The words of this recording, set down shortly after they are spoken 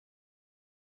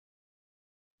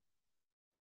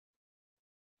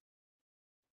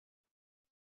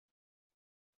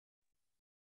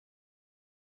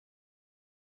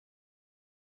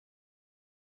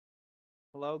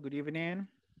Hello, good evening.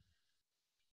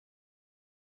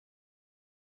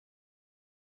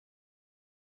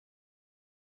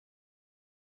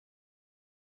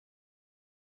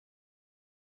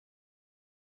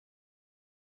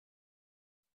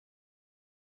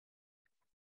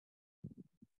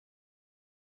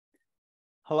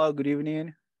 Hello, good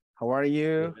evening. How are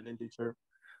you? Good evening, teacher.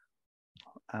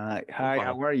 Hi, fine.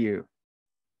 how are you?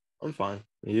 I'm fine.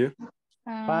 And you?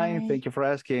 Fine, thank you for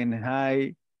asking.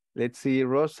 Hi, let's see,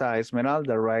 Rosa,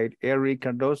 Esmeralda, right? Eric,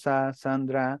 Cardosa,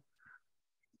 Sandra.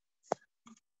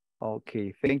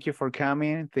 Okay, thank you for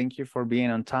coming. Thank you for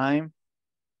being on time.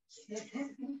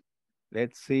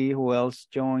 Let's see who else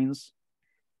joins.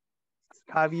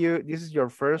 This is your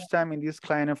first time in this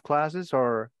kind of classes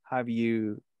or have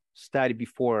you studied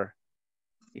before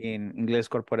in Inglés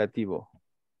Corporativo?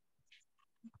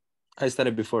 I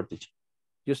studied before, teacher.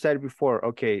 You studied before,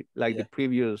 okay, like Yeah. the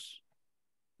previous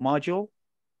module?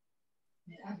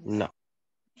 No.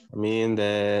 I mean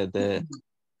the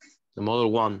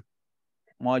model one.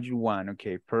 Module 1,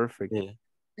 okay, perfect.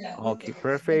 Yeah. Okay,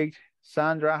 perfect.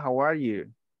 Sandra, how are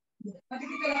you?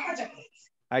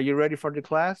 Are you ready for the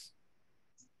class?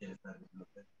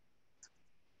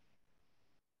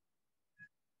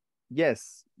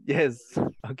 Yes, yes.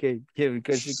 Okay, yeah,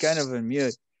 because you kind of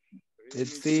unmute.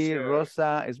 Let's see,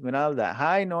 Rosa Esmeralda.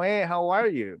 Hi, Noé, how are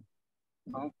you?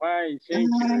 I'm fine, thank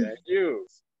you. And you?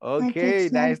 Okay,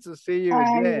 nice to see you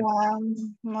I again.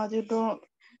 module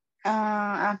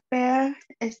affair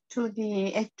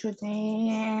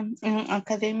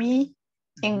academy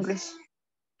English.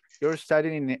 You're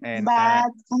studying in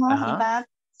But uh-huh.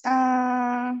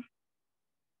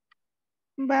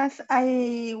 but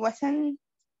I wasn't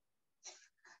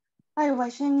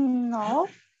know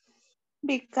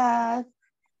because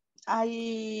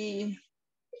I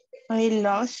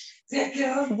lost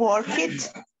work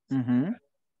it. Mm-hmm.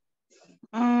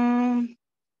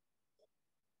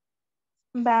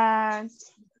 But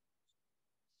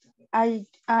I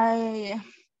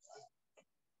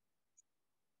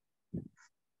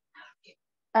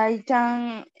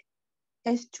done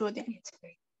a student.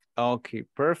 Okay,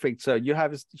 perfect. So you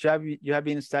have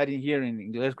been studying here in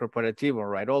Inglés Corporativo,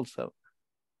 right? Also.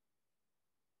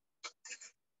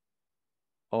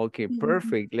 Okay,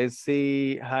 perfect. Let's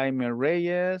see. Jaime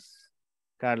Reyes,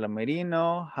 Carla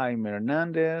Merino, Jaime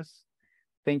Hernandez.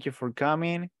 Thank you for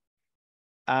coming.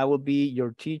 I will be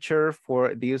your teacher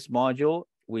for this module,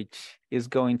 which is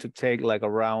going to take like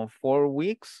around 4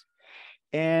 weeks.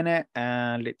 And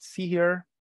let's see here.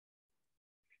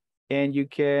 And you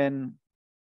can,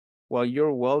 well,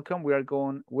 you're welcome.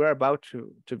 We're about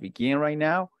to begin right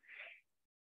now.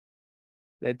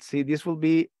 Let's see, this will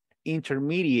be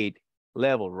intermediate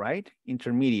level, right?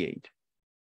 Intermediate.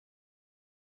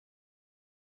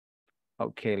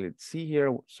 Okay, let's see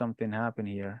here. Something happened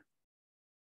here.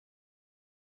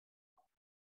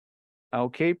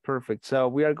 Okay, perfect. So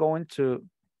we are going to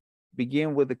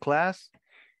begin with the class.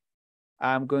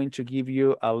 I'm going to give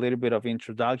you a little bit of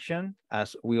introduction,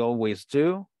 as we always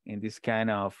do in this kind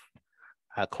of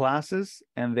classes,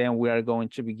 and then we are going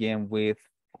to begin with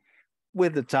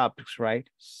the topics, right?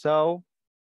 So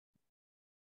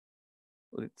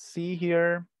let's see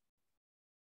here.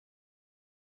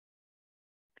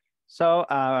 So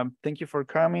thank you for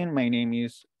coming. My name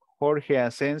is Jorge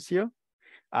Asensio.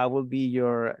 I will be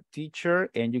your teacher,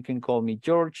 and you can call me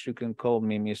George. You can call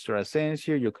me Mr.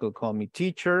 Asensio. You can call me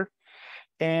teacher.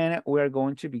 And we are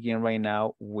going to begin right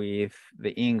now with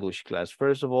the English class.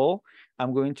 First of all,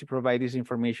 I'm going to provide this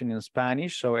information in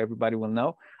Spanish so everybody will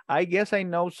know. I guess I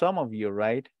know some of you,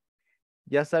 right?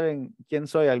 Ya saben quién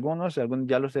soy algunos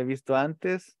ya los he visto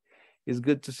antes. It's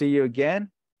good to see you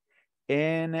again.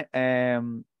 And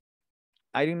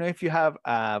I don't know if you have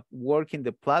work in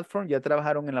the platform. ¿Ya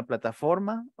trabajaron en la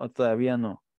plataforma o todavía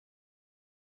no?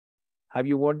 Have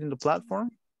you worked in the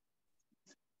platform?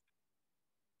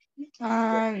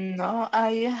 No,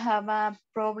 I have a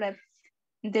problem.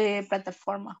 The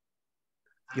plataforma.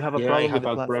 You have a Yeah, I problem with have the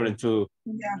a problem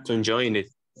platform. to join it.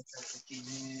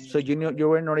 So you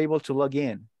were not able to log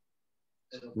in?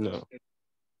 No.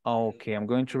 Okay, I'm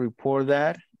going to report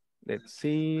that. Let's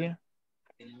see.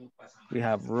 We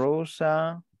have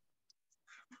Rosa.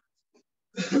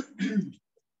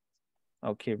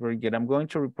 Okay, very good. I'm going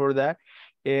to report that.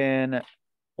 And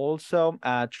also,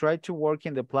 try to work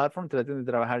in the platform. Traten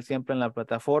de trabajar siempre en la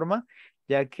plataforma,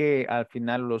 ya que al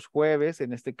final los jueves,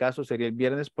 en este caso sería el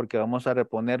viernes, porque vamos a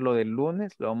reponer lo del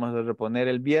lunes, lo vamos a reponer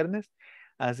el viernes.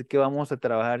 Así que vamos a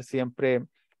trabajar siempre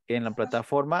en la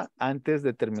plataforma antes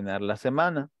de terminar la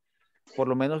semana. por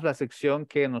lo menos la sección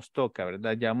que nos toca,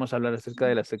 ¿verdad? Ya vamos a hablar acerca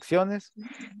de las secciones.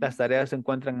 Las tareas se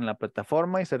encuentran en la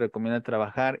plataforma y se recomienda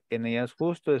trabajar en ellas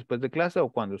justo después de clase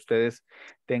o cuando ustedes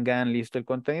tengan listo el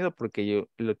contenido porque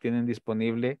lo tienen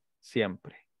disponible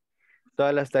siempre.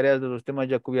 Todas las tareas de los temas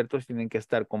ya cubiertos tienen que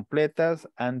estar completas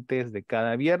antes de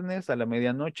cada viernes a la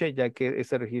medianoche, ya que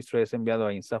ese registro es enviado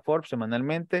a INSAFORP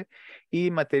semanalmente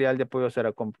y material de apoyo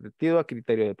será compartido a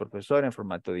criterio del profesor en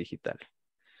formato digital.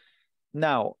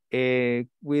 Now,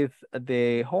 with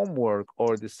the homework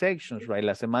or the sections, right?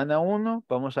 La semana 1,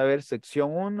 vamos a ver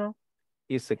sección 1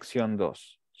 y sección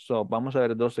 2. So, vamos a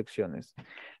ver dos secciones.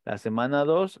 La semana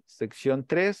 2, sección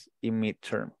 3 y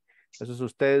midterm. Entonces,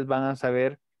 ustedes van a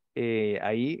saber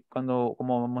ahí cómo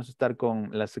vamos a estar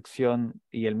con la sección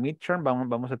y el midterm.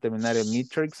 Vamos a terminar el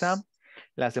midterm exam.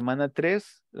 La semana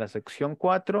 3, la sección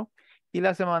 4. Y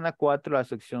la semana 4, la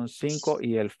sección 5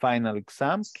 y el final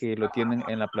exam que lo tienen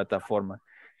en la plataforma.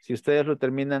 Si ustedes lo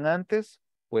terminan antes,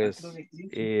 pues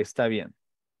está bien.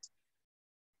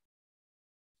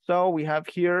 So we have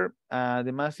here,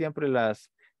 además siempre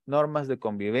las normas de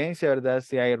convivencia, ¿verdad?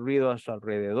 Si hay ruido a su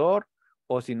alrededor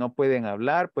o si no pueden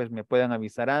hablar, pues me pueden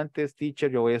avisar antes.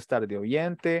 Teacher, yo voy a estar de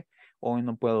oyente. Hoy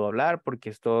no puedo hablar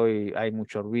porque hay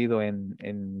mucho ruido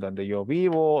en donde yo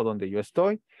vivo o donde yo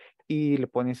estoy. Y le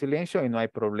ponen silencio y no hay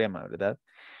problema, ¿verdad?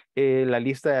 La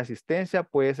lista de asistencia,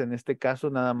 pues en este caso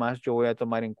nada más yo voy a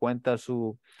tomar en cuenta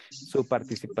su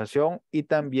participación y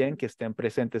también que estén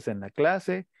presentes en la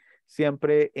clase.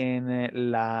 Siempre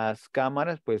en las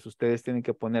cámaras, pues ustedes tienen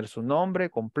que poner su nombre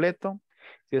completo.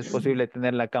 Si es posible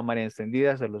tener la cámara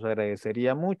encendida, se los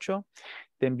agradecería mucho.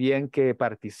 También que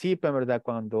participen, ¿verdad?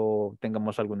 Cuando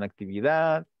tengamos alguna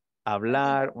actividad,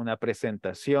 hablar, una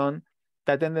presentación.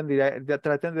 Traten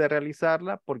de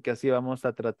realizarla porque así vamos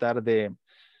a tratar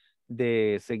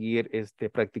de seguir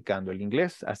practicando el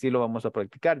inglés. Así lo vamos a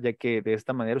practicar, ya que de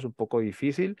esta manera es un poco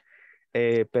difícil,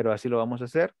 pero así lo vamos a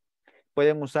hacer.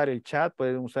 Pueden usar el chat,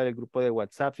 pueden usar el grupo de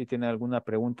WhatsApp si tienen alguna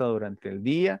pregunta durante el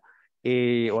día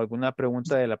o alguna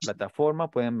pregunta de la plataforma.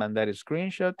 Pueden mandar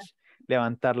screenshots,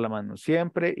 levantar la mano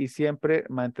siempre y siempre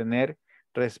mantener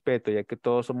respeto, ya que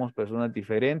todos somos personas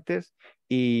diferentes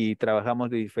y trabajamos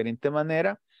de diferente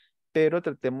manera, pero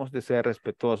tratemos de ser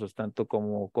respetuosos, tanto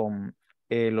como con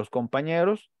los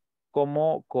compañeros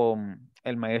como con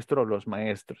el maestro o los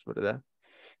maestros, ¿verdad?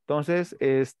 Entonces,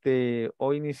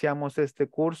 hoy iniciamos este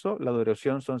curso, la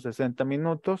duración son 60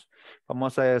 minutos,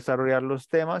 vamos a desarrollar los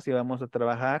temas y vamos a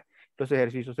trabajar los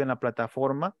ejercicios en la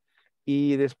plataforma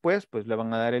y después pues le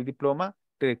van a dar el diploma.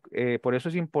 Por eso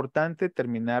es importante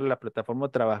terminar la plataforma o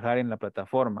trabajar en la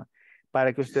plataforma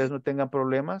para que ustedes no tengan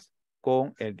problemas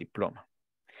con el diploma.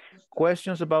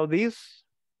 Questions about this?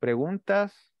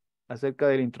 Preguntas acerca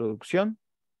de la introducción.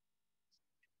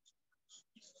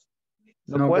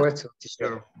 No question,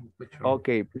 teacher.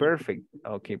 Okay, perfect.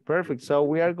 Okay, perfect. So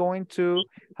we are going to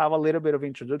have a little bit of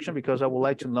introduction because I would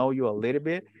like to know you a little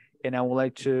bit and I would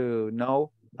like to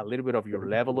know a little bit of your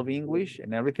level of English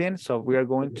and everything. So we are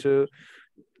going to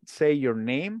say your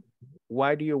name.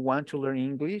 Why do you want to learn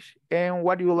English? And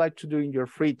what do you like to do in your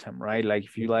free time, right? Like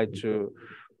if you like to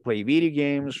play video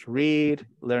games, read,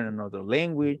 learn another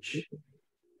language.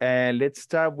 And let's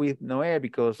start with Noe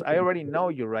because I already know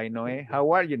you, right, Noe?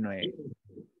 How are you, Noe?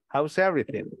 How's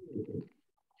everything?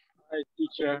 Hi,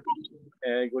 teacher.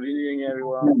 Good evening,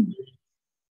 everyone.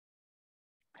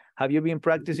 Have you been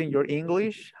practicing your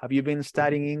English? Have you been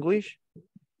studying English?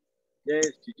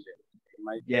 Yes, teacher. In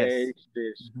my Yes.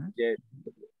 case, yes.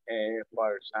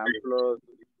 For example,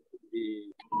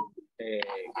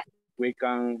 we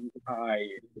can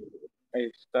I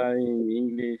study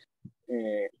English.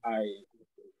 I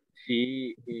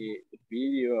see a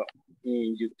video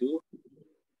in YouTube.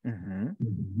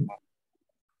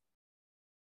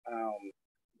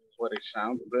 For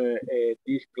example,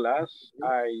 this class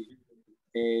I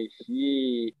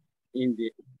see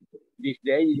this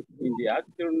day in the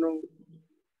afternoon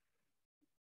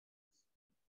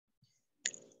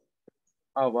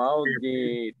about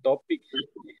the topics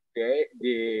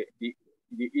the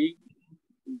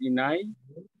night,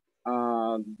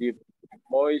 the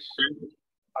voice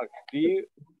active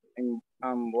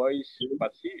and voice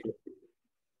passive.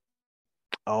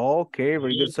 Okay,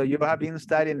 very good. So you have been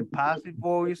studying passive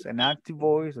voice and active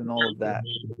voice and all of that.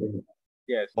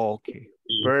 Yes. Okay,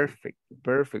 perfect,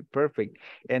 perfect, perfect.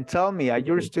 And tell me, are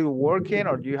you still working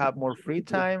or do you have more free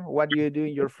time? What do you do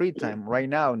in your free time right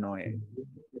now, Noe?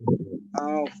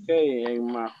 Okay, in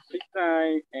my free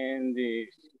time and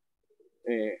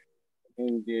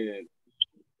in the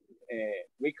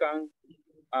weekend,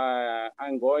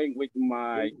 I'm going with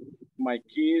my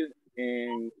kids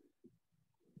and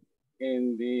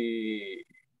in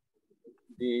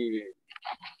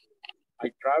I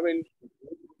travel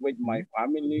with my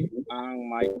family and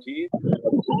my kids.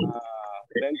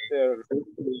 Center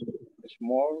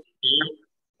small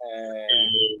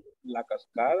La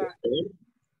Cascada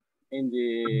in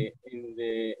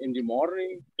the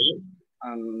morning,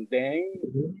 and then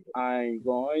I'm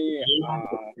going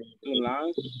to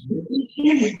lunch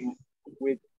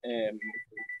with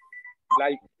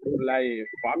like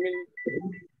family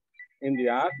in the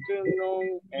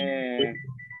afternoon, and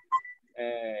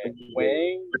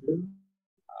when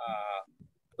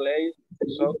play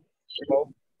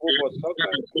football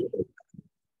soccer.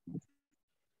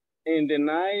 In the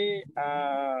night,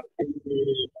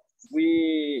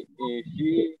 we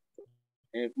see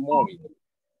a movie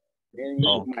in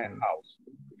my house.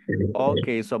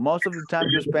 Okay, so most of the time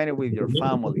you spend it with your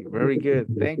family. Very good.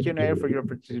 Thank you, Nair, for your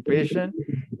participation.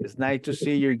 It's nice to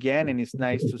see you again, and it's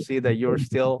nice to see that you're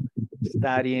still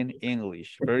studying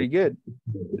English. Very good.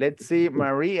 Let's see,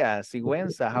 Maria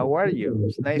Sigüenza, how are you?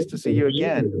 It's nice to see you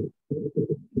again.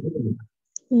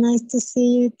 Nice to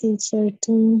see you, teacher,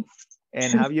 too.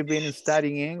 And have you been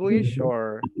studying English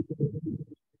or?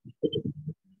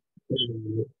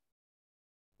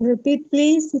 Repeat,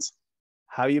 please.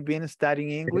 Have you been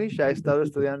studying English? ¿Ha estado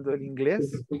estudiando el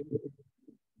inglés?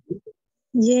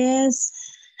 Yes.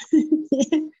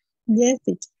 Yes,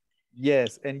 teacher.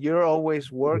 Yes, and you're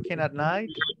always working at night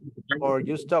or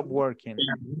you stop working?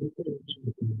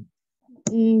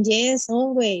 Yes,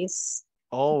 always.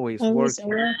 Always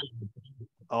working.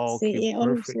 Okay, Sí,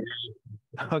 perfect.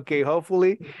 Okay,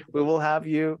 hopefully we will have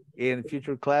you in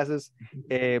future classes.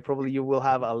 Probably you will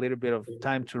have a little bit of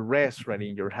time to rest right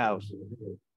in your house.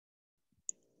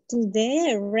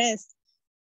 Today, rest.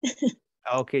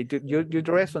 Okay, you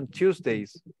rest on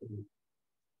Tuesdays?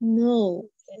 No,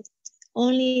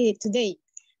 only today.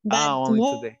 But only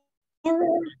tomorrow,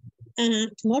 today.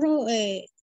 Tomorrow,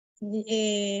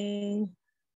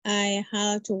 I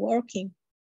have to working.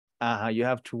 You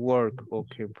have to work.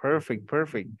 Okay, perfect,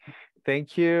 perfect.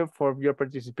 Thank you for your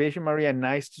participation, Maria.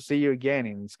 Nice to see you again,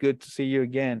 and it's good to see you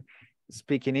again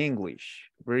speaking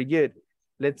English. Very good.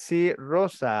 Let's see,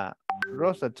 Rosa.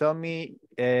 Rosa, tell me,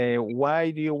 why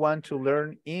do you want to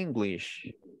learn English?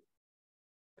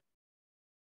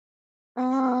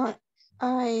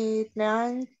 I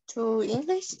learned to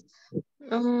English.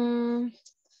 In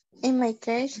my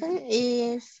case,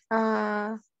 if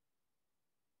I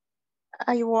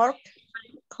work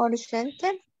call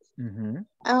center, and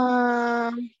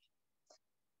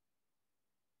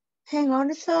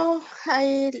also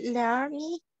I learn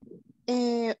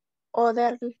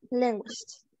other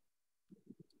language.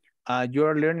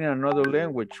 You're learning another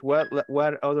language. What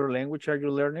other language are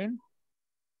you learning?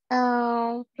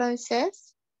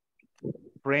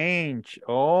 French.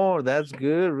 Oh, that's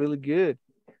good. Really good.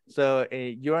 So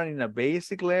you're in a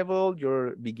basic level,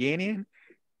 you're beginning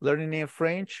learning in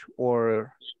French,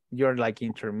 or you're like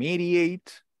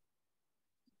intermediate?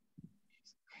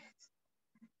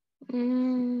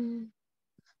 Ahí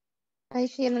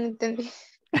sí no entendí.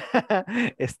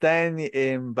 ¿Está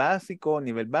en básico,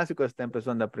 nivel básico, está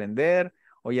empezando a aprender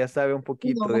o ya sabe un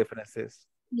poquito de francés?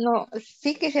 No,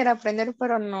 sí quisiera aprender,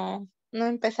 pero no he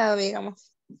empezado,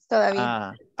 digamos,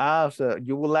 todavía. So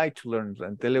you would like to learn,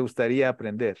 entonces le gustaría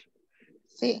aprender.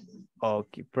 Sí.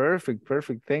 Okay, perfect,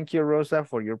 perfect. Thank you, Rosa,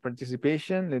 for your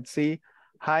participation. Let's see,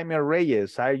 Jaime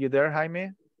Reyes, are you there,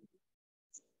 Jaime?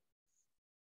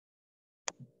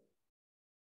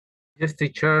 Yes,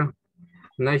 teacher.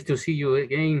 Nice to see you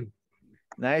again.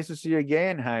 Nice to see you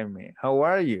again, Jaime. How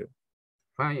are you?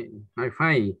 Fine, I'm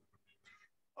fine.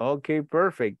 Okay,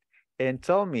 perfect. And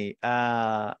tell me,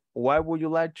 why would you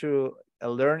like to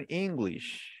learn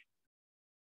English?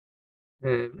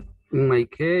 In my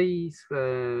case,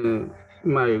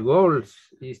 my goals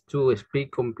is to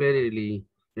speak completely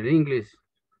in English.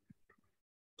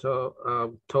 So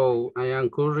I am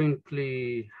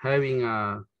currently having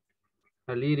a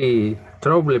little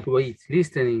trouble with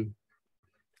listening.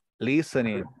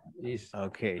 Listening.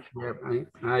 Okay.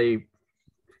 I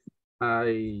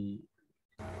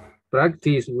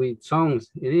practice with songs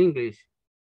in English.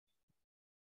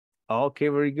 Okay,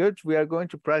 very good. We are going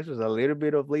to practice a little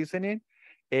bit of listening,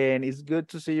 and it's good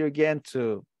to see you again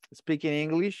to speak in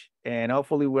English, and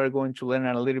hopefully we're going to learn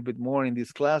a little bit more in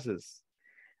these classes.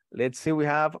 Let's see, we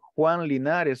have Juan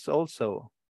Linares also.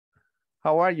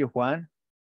 How are you, Juan?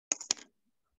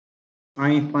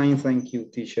 I'm fine, thank you,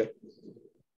 teacher.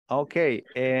 Okay,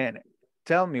 and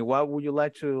tell me, what would you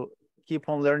like to keep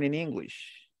on learning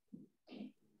English?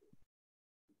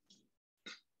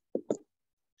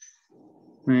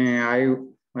 I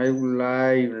would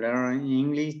like to learn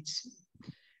English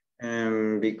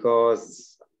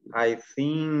because I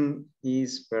think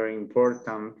it's very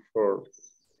important for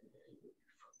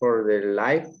the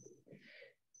life,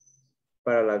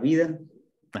 para la vida.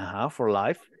 For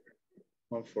life.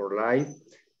 Or for life.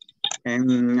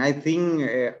 And I think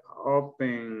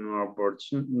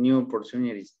new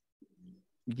opportunities.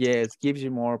 Yes, gives you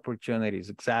more opportunities,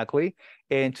 exactly.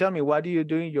 And tell me, what do you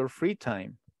do in your free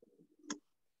time?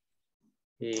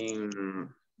 In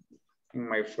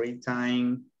my free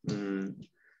time,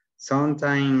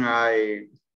 sometimes I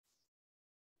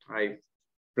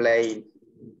play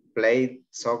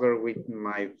soccer with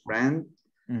my friend.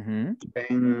 And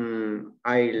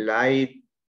I like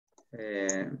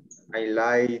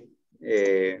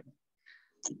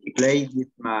play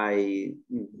with my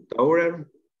daughter.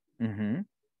 In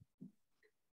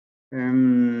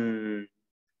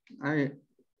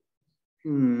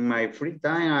my free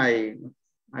time,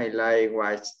 I like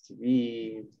watch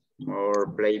TV or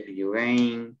play video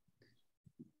game.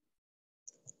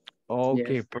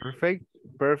 Okay, Yes. perfect.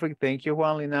 Perfect. Thank you,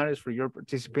 Juan Linares, for your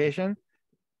participation.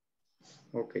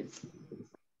 Okay.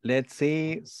 Let's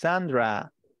see,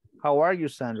 Sandra. How are you,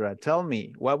 Sandra? Tell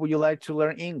me, what would you like to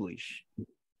learn English?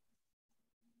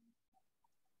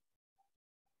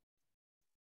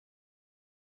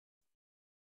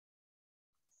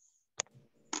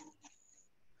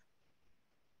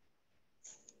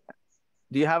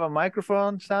 Do you have a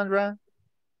microphone, Sandra?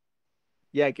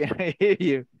 Yeah, I can hear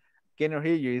you. Cannot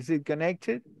hear you. Is it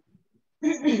connected?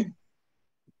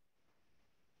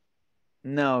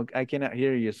 No, I cannot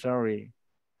hear you. Sorry.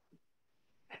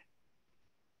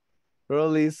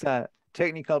 Probably it's a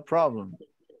technical problem,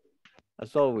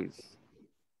 as always.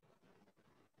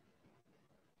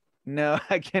 No,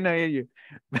 I cannot hear you.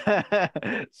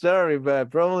 Sorry, but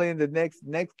probably in the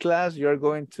next class, you're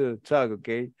going to talk,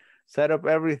 okay? Set up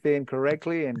everything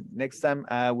correctly, and next time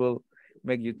I will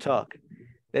make you talk.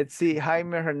 Let's see,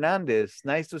 Jaime Hernandez.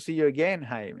 Nice to see you again,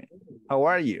 Jaime. How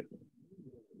are you?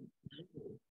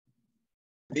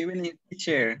 Good evening,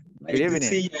 teacher. Nice Good evening. to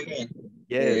see you again.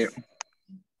 Yes. Good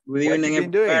What evening, you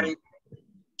been doing?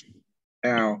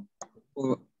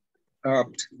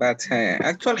 But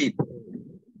actually,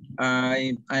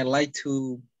 I like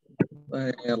to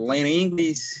learn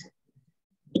English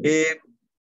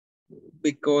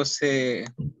because in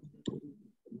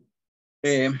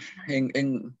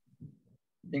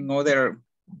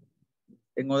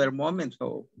other moments,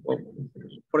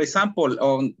 for example,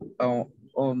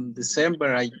 on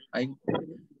December,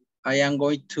 I am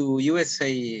going to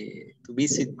USA to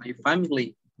visit my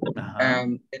family,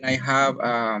 and I have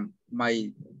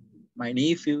my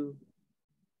nephew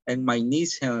and my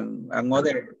niece and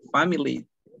another family.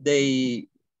 They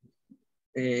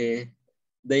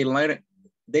learn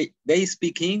they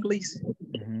speak English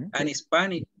and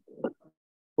Spanish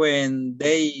when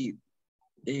they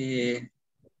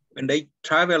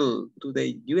travel to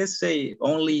the USA.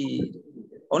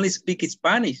 Only speak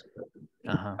Spanish.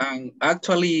 And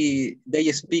actually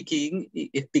they speak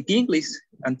English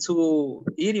and two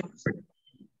idioms.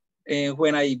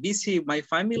 When I visit my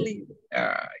family,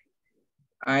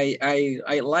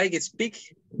 I like to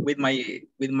speak with my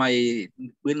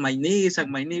niece and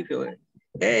my nephew.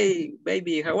 Hey,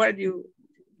 baby, how are you?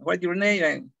 What's your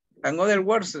name? And other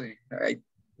words,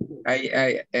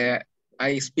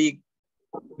 I speak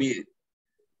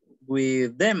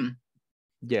with them.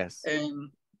 Yes.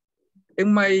 And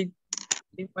in my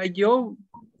job,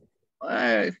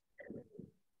 I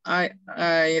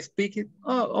speak it.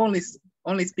 Only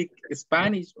speak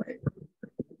Spanish.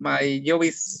 My job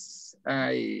is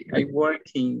I work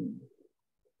in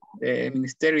the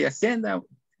Ministerio de Hacienda.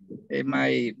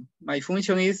 My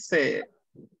function is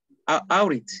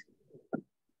audit.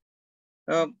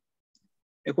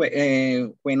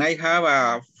 When I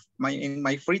have in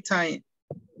my free time,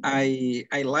 I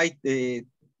like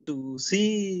to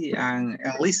see and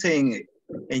listen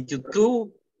in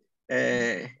YouTube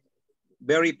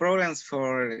very programs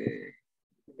for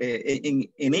in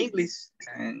English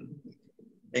and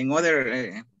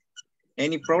other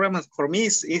any programs. For me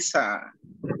it's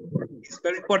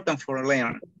very important for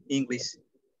learn English.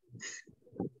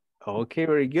 Okay,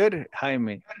 very good,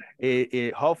 Jaime.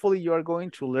 Hopefully you are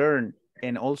going to learn,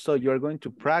 and also you are going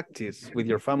to practice with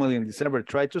your family in December.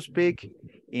 Try to speak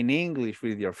in English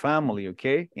with your family,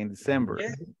 okay, in December.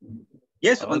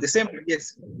 Yes, on December,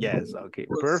 yes. Yes, okay,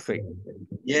 perfect.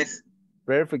 Yes.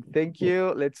 Perfect, thank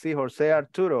you. Let's see, Jose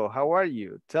Arturo, how are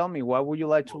you? Tell me, what would you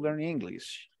like to learn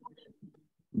English?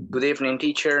 Good evening,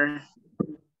 teacher.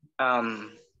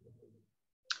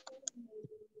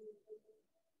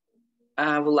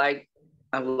 I would like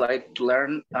to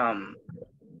learn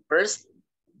first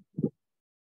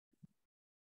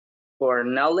for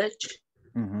knowledge.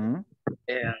 Mm-hmm.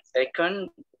 And second,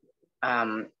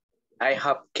 I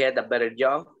hope get a better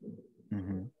job.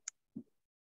 Mm-hmm.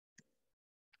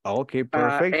 Okay,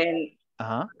 perfect.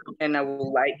 And I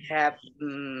would like have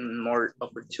more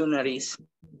opportunities.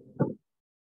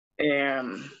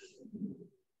 And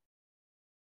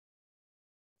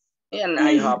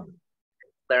I hope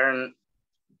learn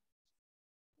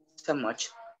so much.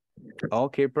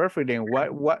 Okay, perfect. And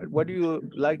what do you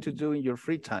like to do in your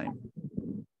free time?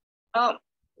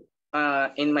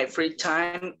 In my free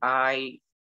time, I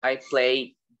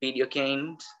play video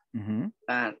games and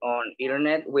on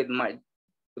internet with my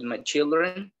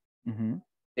children.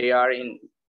 They are in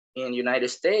United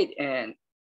States, and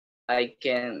I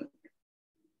can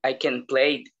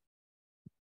play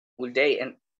all day,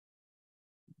 and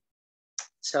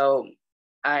so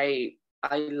I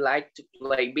like to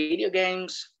play video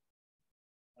games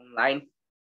online.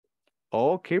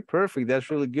 Okay, perfect. That's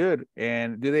really good.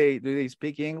 And do they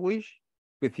speak English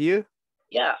with you?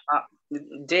 Yeah,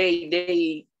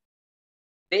 they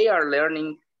are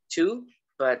learning too,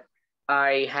 but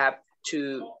I have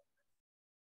to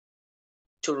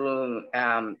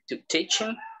teach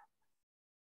them.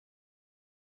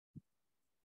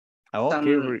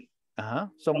 Okay,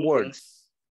 some words.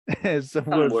 some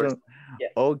words. Yeah.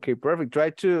 Okay, perfect. Try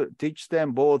to teach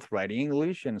them both, right?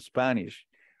 English and Spanish.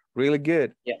 Really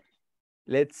good. Yeah.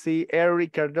 Let's see,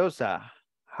 Eric Cardoza.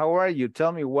 How are you?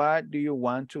 Tell me, what do you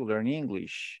want to learn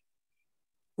English?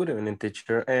 Good evening,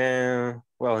 teacher.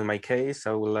 Well, in my case,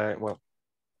 I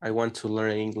want to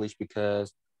learn English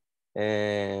because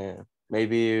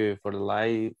maybe for the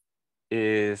life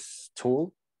is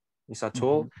a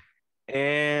tool,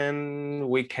 and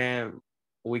we can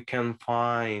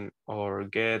find or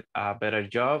get a better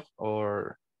job,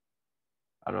 or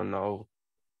I don't know,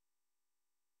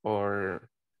 or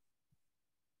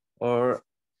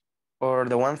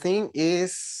the one thing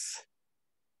is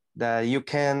that you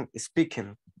can speak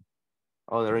in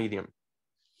other idiom.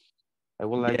 I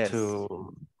would like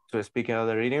to speak in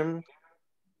other idiom,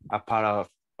 a part of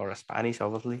or Spanish,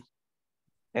 obviously.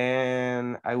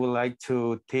 And I would like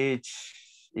to teach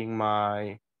in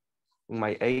my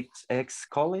ex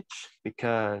college,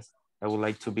 because I would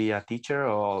like to be a teacher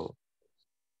or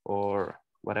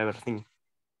whatever thing.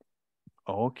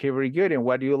 Okay, very good. And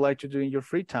what do you like to do in your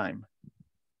free time?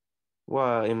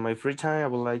 Well, in my free time, I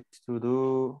would like to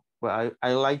do,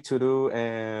 I like to do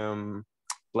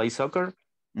play soccer.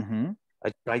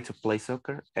 I try to play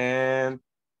soccer and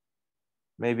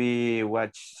maybe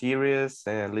watch series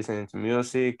and listening to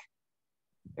music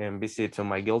and visit to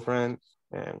my girlfriend.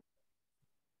 And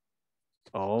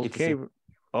okay,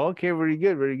 very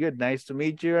good, very good. Nice to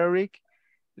meet you, Eric.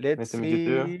 Let's see. Nice to meet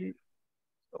you too.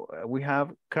 We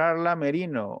have Carla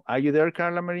Merino. Are you there,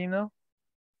 Carla Merino?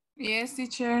 Yes,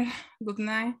 teacher. Good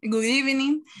night. Good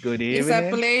evening. Good evening. It's a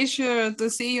pleasure to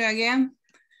see you again.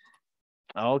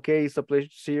 Okay, it's a pleasure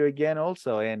to see you again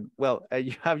also. And well,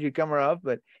 you have your camera up,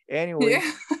 but anyway,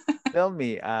 tell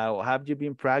me, have you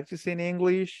been practicing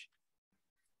English?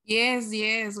 Yes.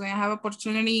 When I have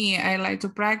opportunity, I like to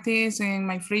practice in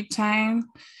my free time.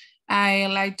 I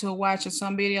like to watch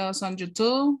some videos on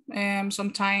YouTube, and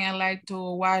sometimes I like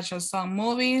to watch some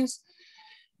movies,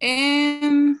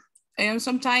 and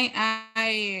sometimes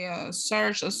I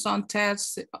search some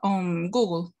tests on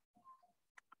Google.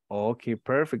 Okay,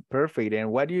 perfect.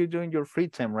 And what do you do in your free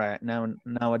time right now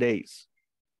nowadays?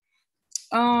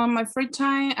 My free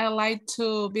time, I like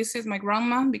to visit my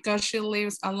grandma because she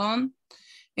lives alone.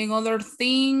 Another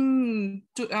thing,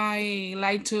 I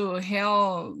like to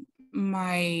help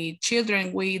my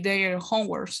children with their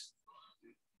homeworks.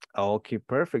 Okay,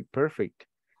 perfect.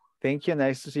 Thank you.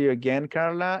 Nice to see you again,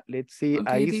 Carla. Let's see,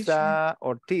 Okay, Aisa teacher.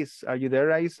 Ortiz. Are you there,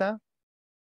 Aisa?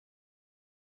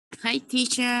 Hi,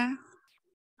 teacher.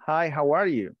 Hi, how are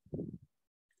you?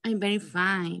 I'm very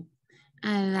fine.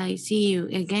 I see you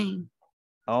again.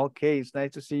 Okay, it's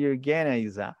nice to see you again,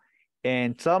 Aisa.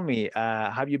 And tell me,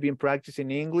 have you been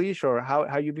practicing English, or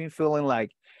how you been feeling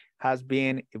like has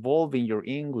been evolving your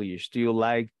English? Do you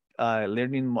like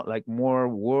learning like more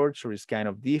words, or is kind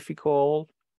of difficult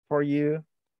for you?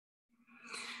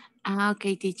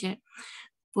 Okay, teacher.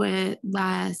 Pues,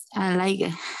 but I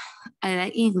like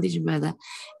English better,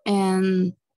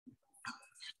 and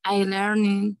I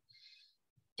learning,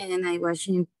 and I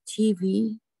watching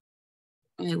TV,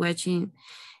 I watching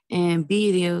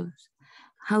videos.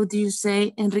 How do you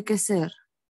say enriquecer?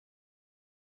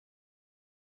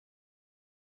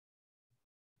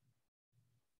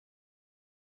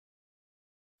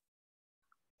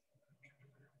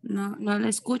 No le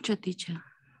escucho, teacher.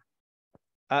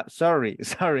 Sorry.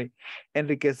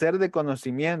 Enriquecer de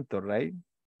conocimiento, right?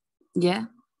 Yeah.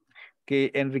 Que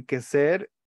enriquecer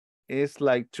is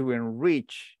like to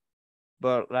enrich,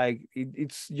 but like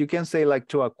it's, you can say like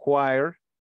to acquire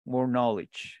more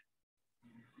knowledge.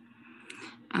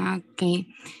 Okay.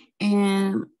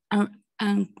 And,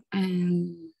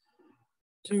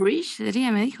 to reach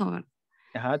sería, me dijo.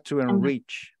 To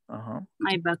enrich.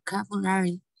 My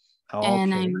vocabulary. Okay.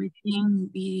 And I'm watching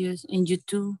videos in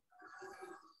YouTube.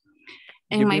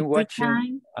 In You've my been free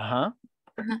watching. time.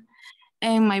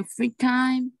 In my free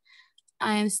time,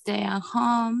 I stay at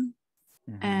home.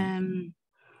 And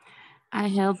I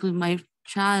help with my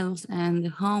child and the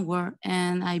homework,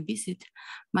 and I visit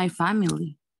my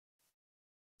family.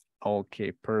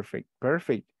 Okay, perfect,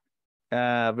 perfect.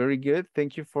 Very good.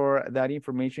 Thank you for that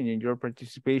information and your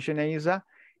participation, Aiza.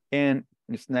 And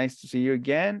it's nice to see you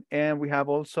again. And we have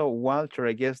also Walter.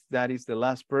 I guess that is the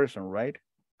last person, right?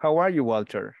 How are you,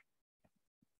 Walter?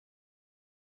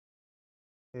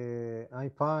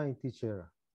 I'm fine, teacher.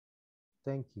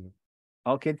 Thank you.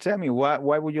 Okay, tell me, why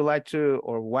would you like to,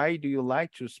 or why do you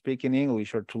like to speak in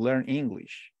English or to learn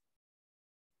English?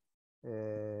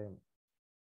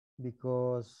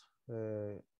 Because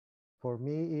for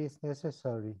me it's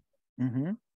necessary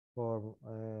for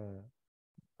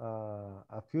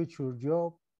a future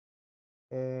job,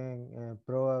 and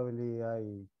probably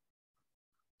I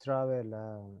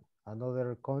travel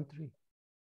another country,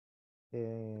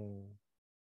 and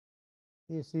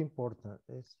it's important.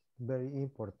 It's very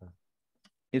important.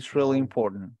 It's really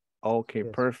important. Okay,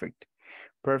 yes. Perfect.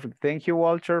 Perfect. Thank you,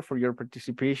 Walter, for your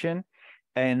participation.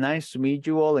 And nice to meet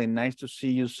you all, and nice to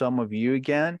see you, some of you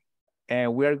again.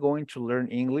 And we are going to learn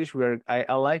English.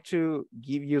 I like to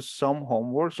give you some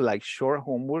homeworks, like short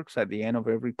homeworks at the end of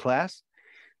every class.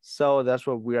 So that's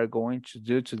what we are going to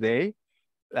do today.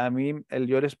 A mí,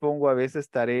 yo les pongo a veces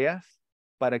tareas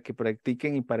para que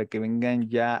practiquen y para que vengan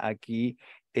ya aquí,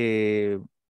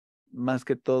 más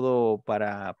que todo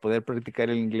para poder practicar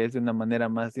el inglés de una manera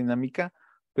más dinámica.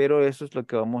 Pero eso es lo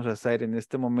que vamos a hacer en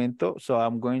este momento. So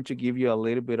I'm going to give you a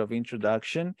little bit of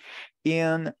introduction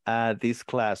in this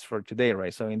class for today,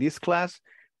 right? So in this class,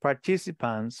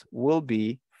 participants will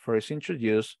be first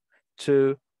introduced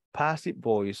to passive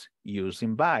voice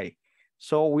using by.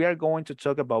 So we are going to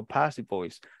talk about passive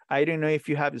voice. I don't know if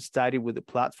you have studied with the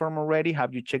platform already.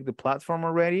 Have you checked the platform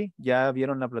already? ¿Ya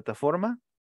vieron la plataforma?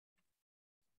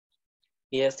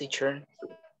 Yes, teacher.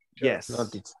 Yes.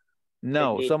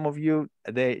 No, some of you,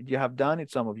 you have done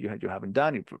it. Some of you haven't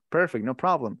done it. Perfect, no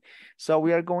problem. So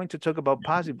we are going to talk about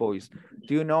passive voice.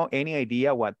 Do you know any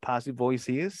idea what passive voice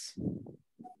is?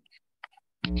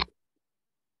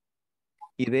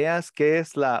 Ideas, ¿qué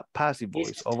es la passive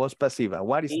voice o voz pasiva?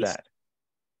 What is that?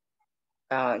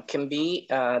 Can be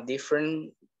a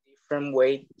different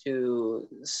way to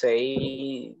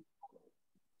say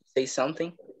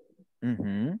something.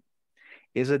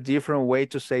 It's a different way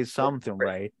to say something,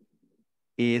 right?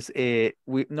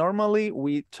 Normally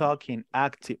we talk in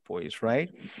active voice, right?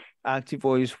 Active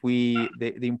voice,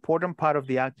 the important part of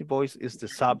the active voice is the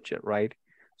subject, right?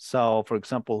 So for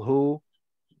example, who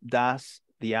does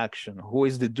the action? Who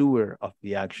is the doer of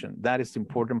the action? That is the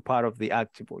important part of the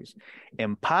active voice.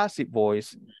 And passive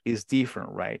voice is different,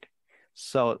 right?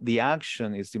 So the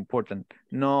action is important.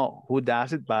 No who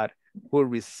does it, but who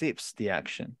receives the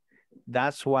action.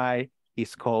 That's why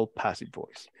it's called passive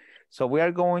voice. So we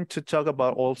are going to talk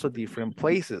about also different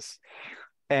places.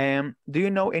 Do you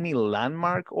know any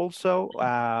landmark also?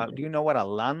 Do you know what a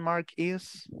landmark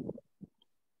is?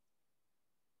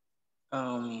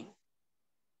 I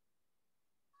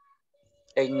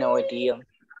have no idea.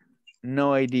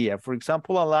 No idea. For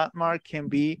example, a landmark can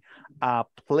be a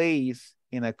place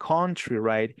in a country,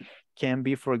 right? Can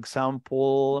be, for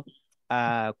example,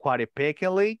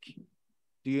 Coatepeque Lake.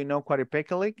 Do you know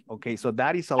Coatepeque Lake? Okay, so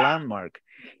that is a landmark.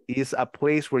 It's a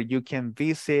place where you can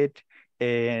visit,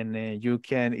 and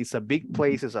it's a big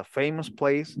place, it's a famous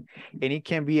place, and it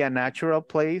can be a natural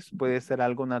place, puede ser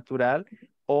algo natural,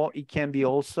 or it can be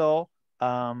also,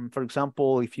 for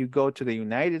example, if you go to the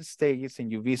United States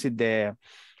and you visit the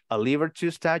Liberty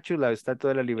statue, la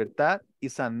Estatua de la Libertad,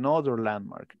 is another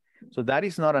landmark. So that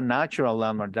is not a natural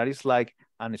landmark. That is like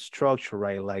a structure,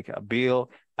 right? Like a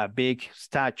big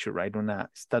statue, right? Una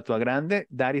estatua grande,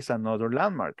 that is another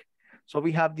landmark. So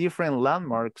we have different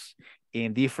landmarks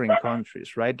in different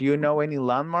countries, right? Do you know any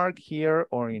landmark here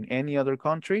or in any other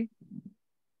country?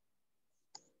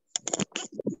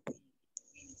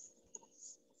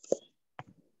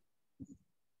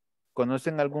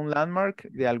 ¿Conocen algún landmark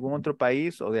de algún otro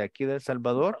país o de aquí de El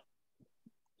Salvador?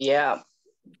 Yeah.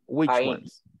 Which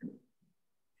ones?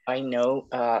 I know.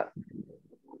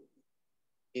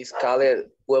 It's called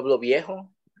Pueblo Viejo.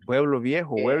 Pueblo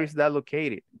Viejo, where is that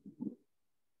located?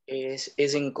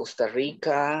 is in Costa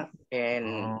Rica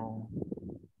and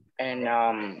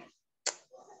and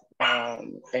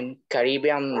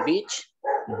Caribbean beach.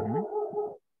 Mm-hmm.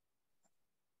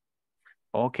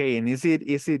 Okay, and is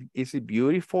it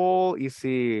beautiful? Is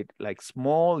it like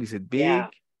small? Is it big? Yeah,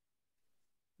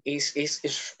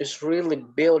 it's really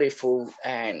beautiful,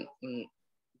 and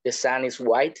the sun is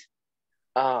white.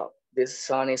 The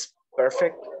sun is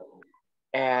perfect,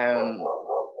 and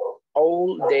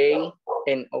all day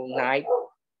and all night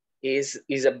is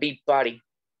a big party.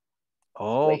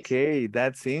 Okay,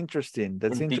 that's interesting.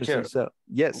 That's interesting. Teacher, So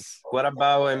yes. what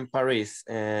about in Paris,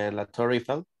 La Torre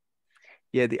Eiffel?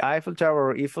 Yeah, the Eiffel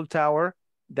Tower,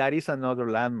 that is another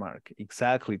landmark.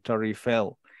 Exactly, Torre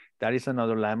Eiffel. That is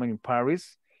another landmark in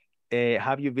Paris.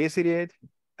 Have you visited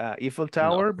Eiffel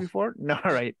Tower before? No,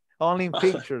 right. Only in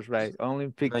pictures, right? Only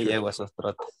in pictures. No llego a esos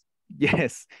trotes.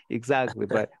 Yes, exactly.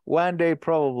 But one day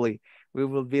probably we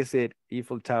will visit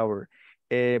Eiffel Tower.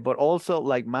 But also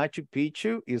like Machu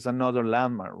Picchu is another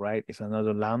landmark, right? It's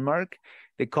another landmark.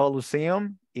 The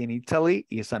Colosseum in Italy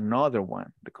is another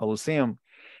one, the Colosseum.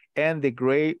 And the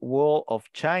Great Wall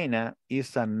of China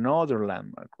is another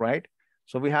landmark, right?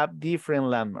 So we have different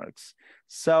landmarks.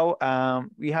 So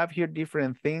we have here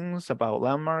different things about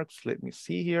landmarks. Let me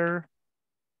see here.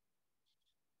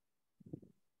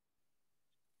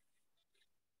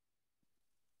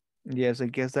 Yes, I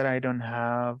guess that I don't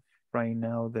have right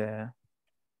now the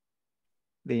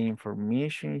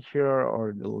information here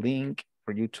or the link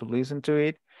for you to listen to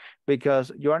it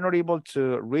because you are not able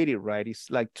to read it, right? It's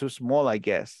like too small, I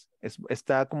guess.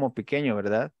 Está como pequeño,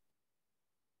 ¿verdad?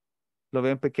 Lo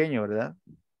ven pequeño, ¿verdad?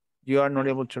 You are not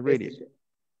able to read it.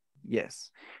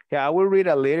 Yes. Yeah, I will read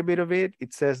a little bit of it.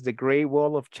 It says the Great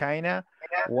Wall of China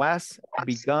was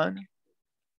begun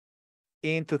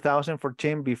in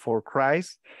 2014 before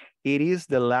Christ. It is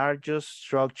the largest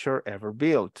structure ever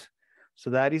built.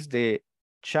 So that is the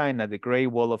China, the Great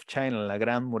Wall of China, La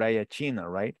Gran Muralla China,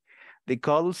 right? The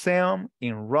Colosseum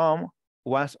in Rome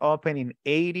was opened in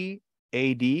 80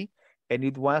 AD, and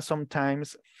it was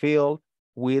sometimes filled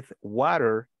with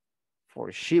water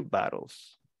for ship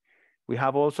battles. We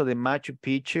have also the Machu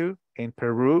Picchu in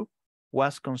Peru,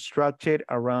 was constructed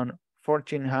around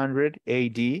 1400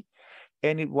 AD,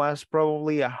 and it was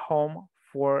probably a home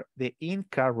for the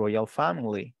Inca royal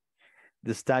family.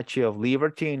 The Statue of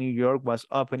Liberty in New York was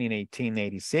opened in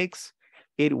 1886.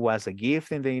 It was a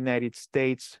gift in the United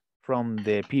States from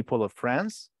the people of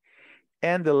France.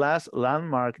 And the last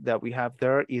landmark that we have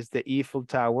there is the Eiffel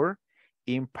Tower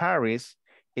in Paris.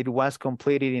 It was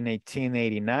completed in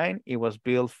 1889. It was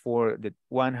built for the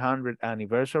 100th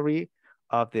anniversary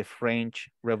of the French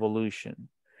Revolution.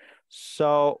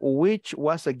 So, which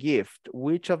was a gift?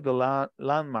 Which of the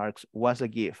landmarks was a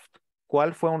gift?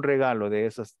 ¿Cuál fue un regalo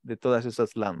de todas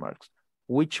esas landmarks?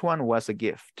 Which one was a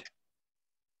gift?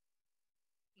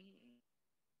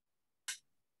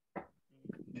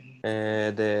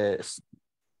 The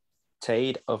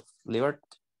State of Liberty.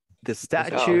 The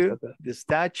Statue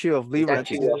of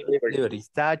Liberty. The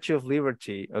Statue of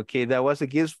Liberty. Okay, that was a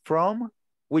gift from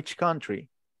which country?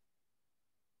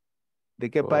 ¿De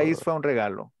qué país fue un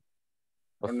regalo?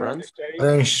 Of France?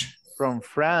 French. From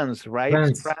France,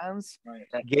 right? France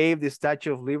gave the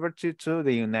Statue of Liberty to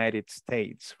the United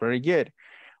States. Very good.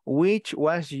 Which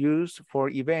was used for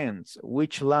events?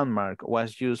 Which landmark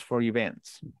was used for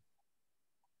events?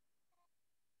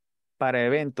 Para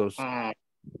eventos.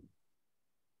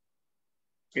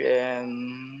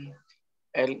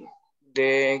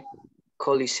 The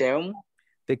Coliseum.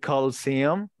 The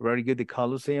Colosseum, very good, the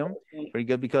Colosseum. Very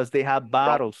good because they had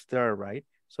battles there, right?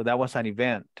 So that was an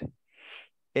event.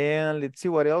 And let's see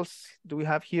what else do we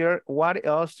have here. What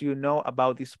else do you know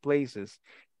about these places?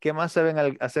 ¿Qué más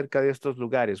saben acerca de estos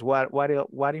lugares?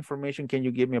 What information can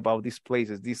you give me about these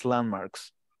places, these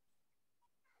landmarks?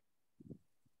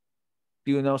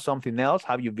 Do you know something else?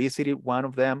 Have you visited one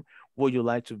of them? Would you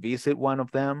like to visit one of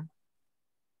them?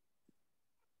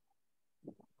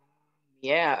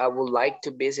 Yeah, I would like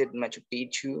to visit Machu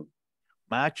Picchu.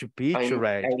 Machu Picchu,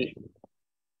 right.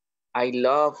 I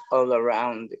love all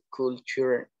around the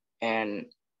culture and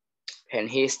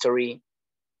history.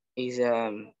 Is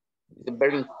a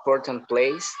very important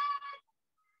place.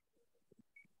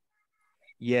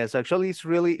 Yes, actually it's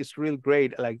really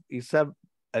great. Like it's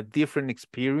a different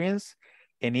experience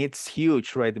and it's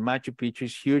huge, right? The Machu Picchu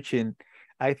is huge, and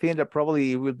I think that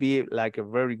probably it will be like a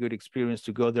very good experience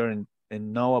to go there and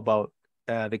know about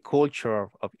the culture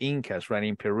of Incas, right,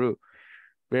 in Peru.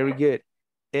 Very good.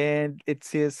 And it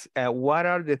says, what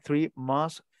are the 3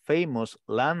 most famous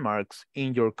landmarks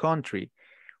in your country?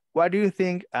 What do you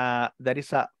think that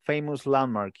is a famous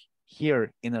landmark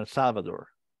here in El Salvador?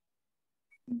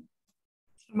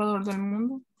 Salvador del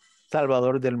Mundo.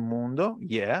 Salvador del Mundo,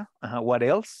 yeah. What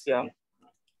else? Yeah.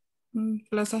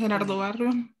 Plaza Gerardo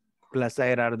Barrio. Plaza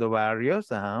Gerardo Barrios,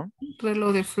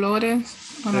 Reloj de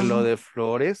Flores. Reloj de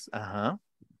Flores,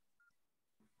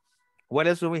 What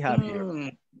else do we have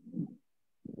here?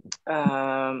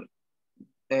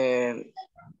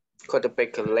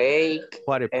 Cotepeque Lake.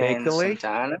 Cotepeque Lake. Santa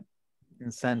Ana.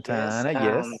 In Santa Ana,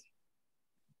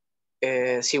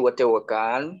 yes.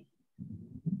 Cihuatehuacán.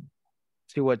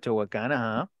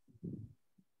 Cihuatehuacán,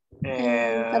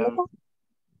 Caluco.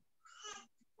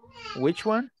 Which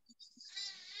one?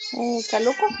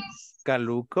 Caluco.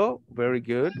 Caluco, very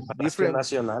good. Palacio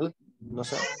Nacional, no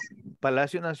sé.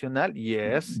 Palacio Nacional,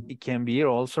 yes. It can be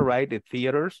also, right, the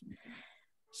theaters.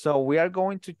 So we are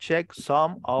going to check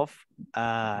some of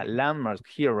landmarks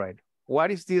here, right?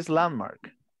 What is this landmark?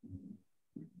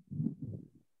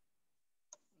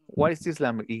 What is this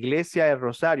landmark? Iglesia del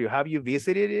Rosario. Have you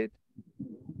visited it?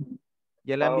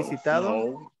 ¿Ya la han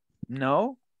visitado?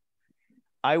 No.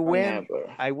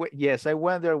 Yes, I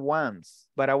went there once,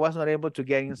 but I was not able to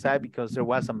get inside because there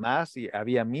was a mass y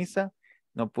había misa.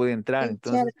 No pude entrar.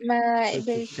 Entonces,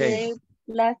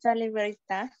 Plaza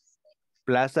Libertad.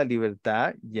 Plaza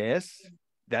Libertad, yes.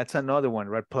 That's another one,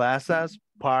 right? Plazas,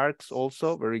 parks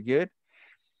also, very good.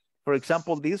 For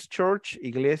example, this church,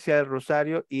 Iglesia del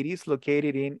Rosario, it is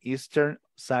located in eastern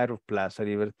side of Plaza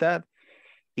Libertad.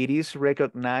 It is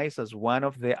recognized as one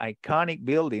of the iconic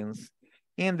buildings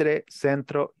in the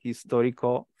Centro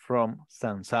Histórico from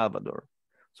San Salvador.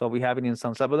 So we have it in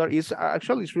San Salvador. It's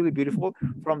really beautiful.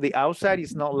 From the outside,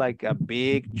 it's not like a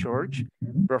big church,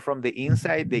 but from the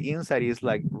inside is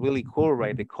like really cool,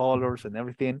 right? The colors and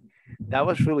everything. That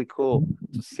was really cool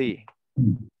to see.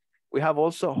 We have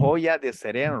also Joya de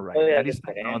Serén, right? That is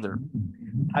another.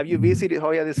 Have you visited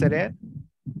Joya de Serén?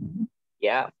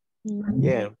 Yeah.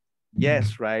 Yeah.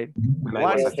 Yes, right.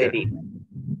 What is there?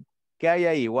 ¿Qué hay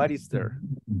ahí? What is there?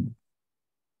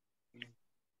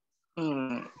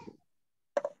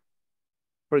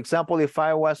 For example, if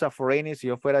I was a foreigner, si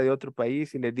yo fuera de otro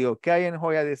país y les digo, ¿qué hay en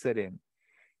Joya de Serén?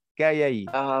 ¿Qué hay ahí?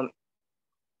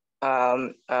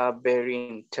 Very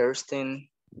interesting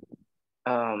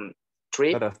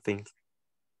trip. A lot of things.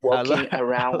 Walking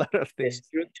around the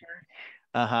structure.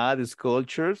 The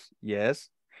sculptures, yes.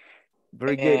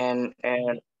 Very good.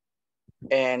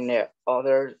 And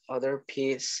other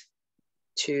piece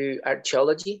to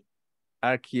archaeology.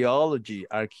 Archaeology,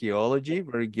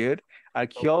 very good.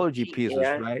 Archaeology pieces,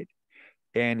 right?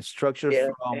 And structures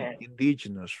from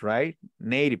indigenous, right?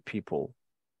 Native people.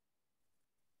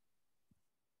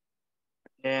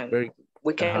 And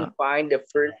we can find the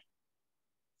first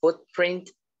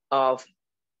footprint of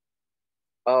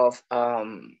a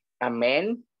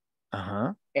man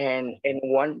and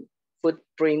one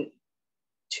footprint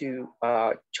to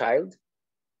a child.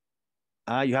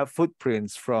 You have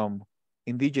footprints from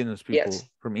indigenous people,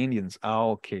 from Indians.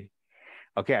 Okay.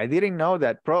 Okay, I didn't know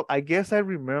that. I guess I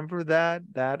remember that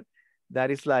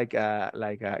is like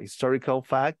a historical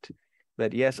fact.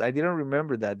 But yes, I didn't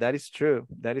remember that. That is true.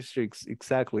 That is true,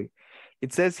 exactly.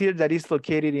 It says here that it's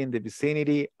located in the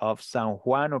vicinity of San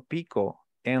Juan Pico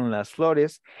and Las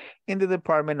Flores in the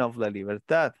department of La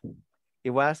Libertad. It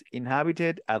was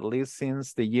inhabited at least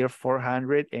since the year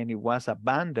 400 and it was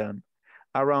abandoned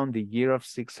around the year of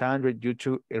 600 due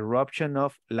to eruption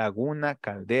of Laguna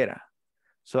Caldera.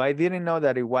 So I didn't know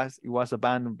that it was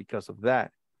abandoned because of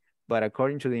that. But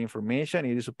according to the information,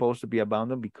 it is supposed to be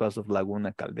abandoned because of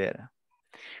Laguna Caldera.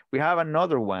 We have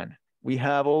another one. We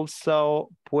have also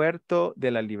Puerto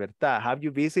de la Libertad. Have you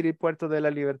visited Puerto de la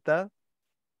Libertad?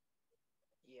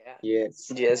 Yeah.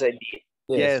 Yes, I did.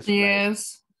 Yes.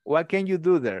 Yes. What can you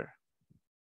do there?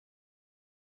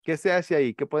 ¿Qué se hace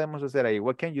ahí? ¿Qué podemos hacer ahí?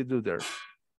 What can you do there?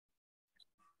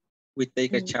 We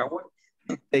take a shower.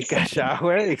 Take a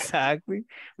shower, exactly.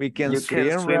 We can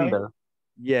swim, right? There.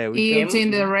 Yeah, we eat can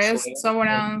in the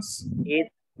restaurants.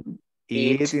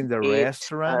 Eat in the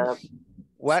restaurants.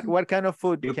 What kind of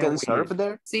food you can serve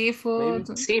there? Seafood.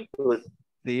 Maybe? Seafood.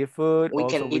 Seafood. We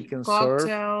also, can we eat can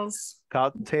cocktails. serve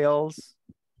cocktails.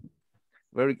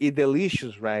 Very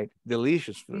delicious, right?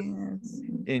 Delicious food. Yes.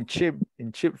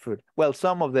 In cheap food. Well,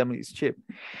 some of them is cheap.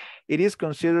 It is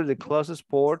considered the closest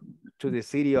port to the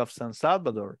city of San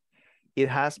Salvador. It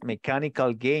has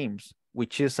mechanical games,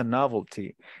 which is a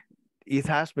novelty. It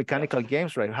has mechanical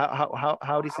games, right?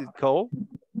 How is it called?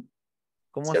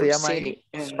 ¿Cómo se llama ahí?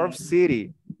 Surf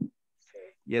City.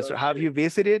 Yes, sir. Have you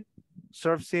visited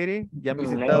Surf City? ¿Ya han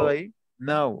visitado ahí?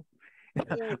 No.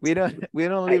 we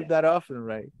don't live that often,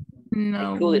 right?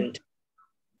 No. I couldn't.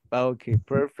 Okay,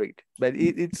 perfect. But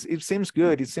it seems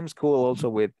good. It seems cool also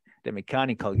with the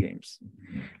mechanical games.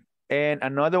 And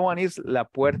another one is La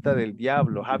Puerta del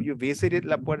Diablo. Have you visited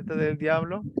La Puerta del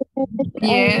Diablo?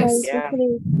 Yes. Yeah.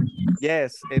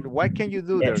 Yes. And what can you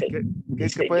do there?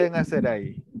 Yes, ¿Qué pueden hacer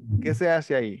ahí? ¿Qué se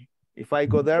hace ahí? If I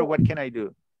go there, what can I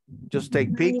do? Just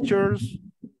take pictures.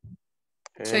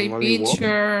 Take only walk.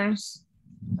 pictures.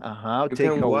 You Take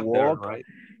can a walk there, walk. right?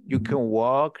 You can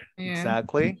walk. Yeah.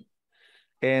 Exactly.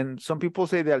 And some people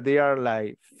say that they are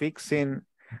like fixing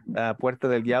Puerta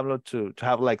del Diablo to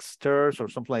have like stairs or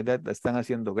something like that. Están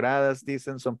haciendo gradas,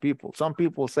 dicen some people. Some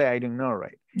people say, I don't know,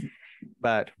 right?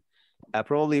 But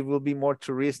probably it will be more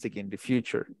touristic in the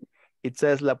future. It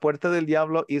says La Puerta del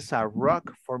Diablo is a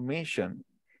rock formation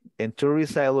and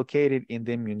tourists are located in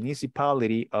the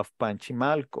municipality of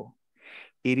Panchimalco.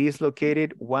 It is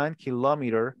located 1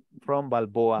 kilometer from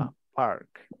Balboa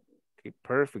Park. Okay,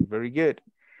 perfect, very good.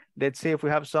 Let's see if we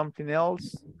have something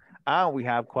else. We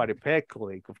have Coatepeque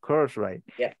Lake, of course, right?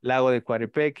 Yeah. Lago de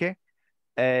Coatepeque.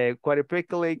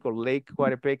 Coatepeque Lake or Lake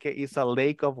Coatepeque is a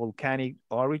lake of volcanic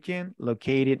origin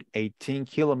located 18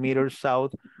 kilometers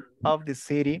south of the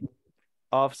city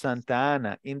of Santa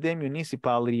Ana in the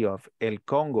municipality of El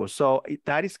Congo. So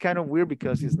that is kind of weird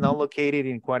because it's not located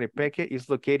in Coatepeque, it's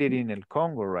located in El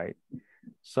Congo, right?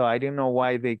 So I don't know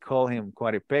why they call him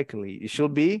Coatepeque Lake. It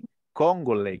should be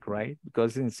Congo Lake, right?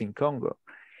 Because it's in Congo.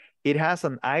 It has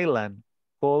an island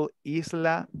called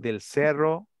Isla del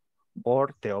Cerro or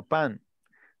Teopan.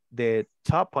 The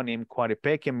toponym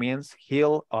Coatepeque means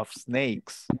hill of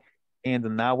snakes in the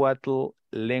Nahuatl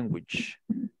language.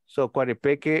 So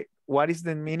Coatepeque, what is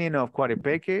the meaning of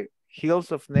Coatepeque?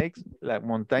 Hills of snakes, like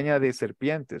montaña de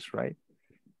serpientes, right?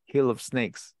 Hill of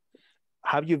snakes.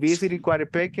 Have you visited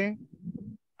Coatepeque?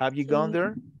 Have you gone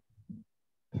there?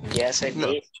 Yes, I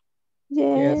did.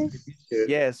 Yes.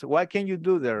 Yes. What can you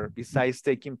do there besides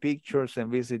taking pictures and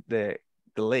visit the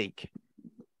lake?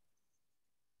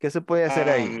 ¿Qué se puede hacer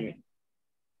ahí?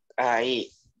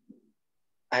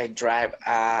 I drive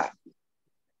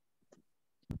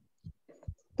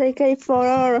Take a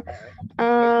photo.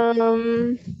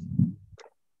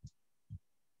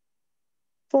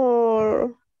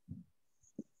 For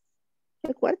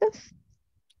 ¿recuerdas?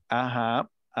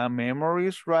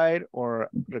 Memories, right? Or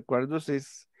recuerdos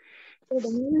is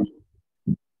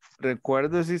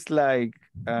like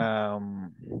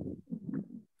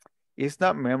it's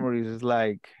not memories, it's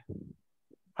like,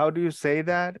 how do you say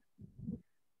that?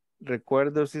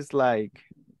 Recuerdos is like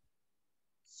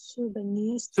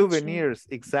souvenirs,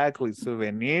 exactly,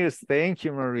 souvenirs. Thank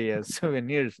you, Maria.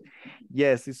 Souvenirs.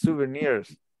 Yes, it's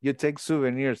souvenirs. You take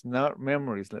souvenirs, not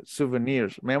memories, like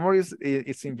souvenirs. Memories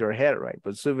is in your head, right?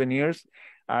 But souvenirs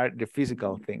are the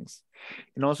physical things.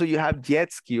 And also you have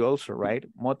jet ski also, right?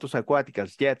 Motos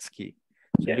acuáticas, jet ski.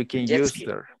 So you can use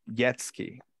their jet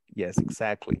ski. Yes,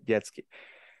 exactly, jet ski.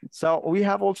 So we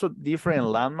have also different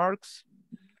landmarks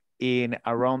in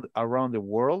around the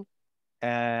world.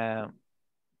 For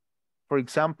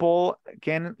example,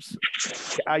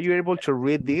 are you able to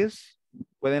read this?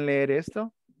 ¿Pueden leer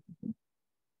esto?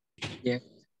 Yeah.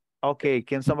 Okay,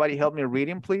 can somebody help me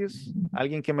reading, please?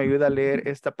 ¿Alguien que me ayude a leer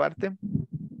esta parte?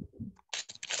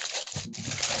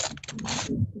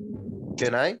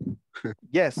 Can I?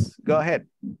 Yes, go ahead.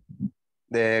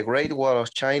 The Great Wall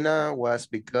of China was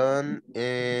begun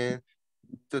in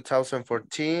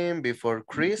 2014 before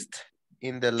Christ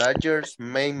in the largest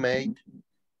man-made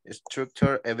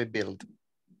structure ever built.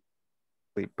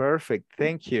 Perfect,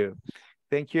 thank you.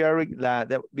 Thank you, Eric. That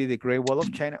would be the Great Wall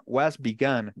of China. Was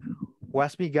begun.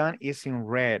 Was begun is in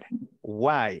red.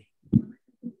 Why?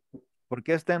 ¿Por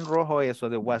qué está en rojo eso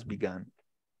de was begun?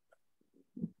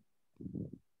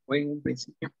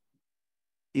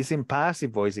 It's in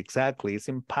passive voice, exactly. It's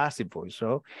in passive voice.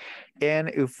 So, and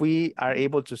if we are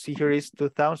able to see here is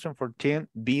 2014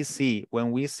 BC.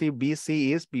 When we see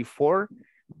BC is before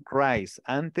Christ,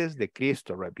 antes de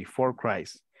Cristo, right? Before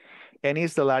Christ. And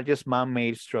it's the largest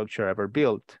man-made structure ever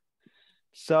built.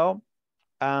 So,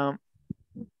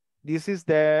 this is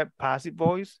the passive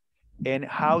voice. And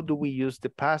how do we use the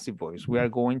passive voice? We are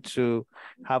going to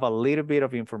have a little bit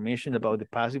of information about the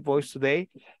passive voice today.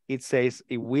 It says,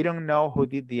 if we don't know who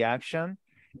did the action,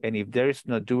 and if there is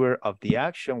no doer of the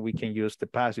action, we can use the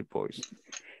passive voice.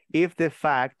 If the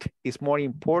fact is more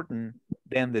important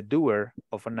than the doer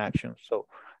of an action. So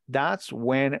that's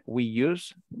when we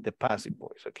use the passive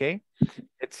voice, okay?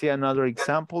 Let's see another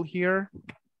example here.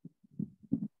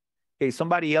 Okay,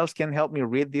 somebody else can help me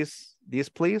read this,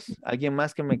 please. ¿Alguien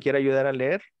más que me quiera ayudar a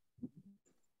leer?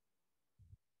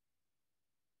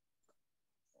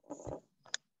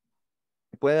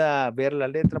 ¿Pueda ver la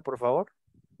letra, por favor?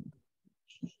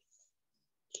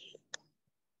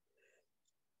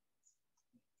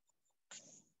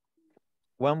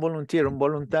 One volunteer, un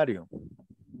voluntario.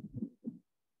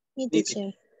 Me,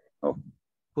 teacher. Oh.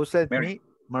 Who said Mary. me?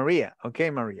 Maria. Okay,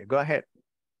 Maria, go ahead.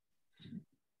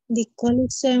 The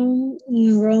Colosseum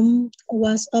in Rome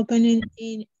was opened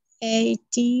in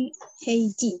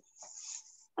 1880.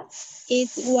 It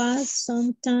was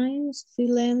sometimes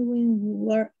filled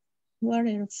with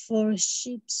water for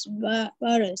ships'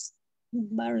 barrels.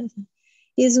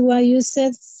 It was used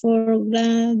for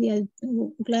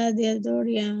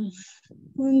gladiatorial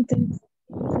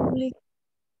public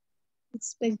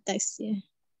spectacle.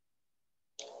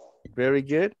 Very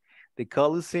good. The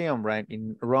Colosseum, right,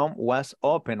 in Rome was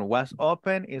open. Was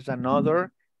open is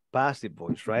another passive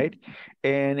voice, right?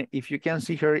 And if you can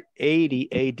see here,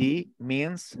 80 AD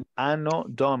means Anno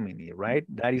Domini, right?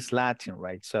 That is Latin,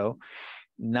 right? So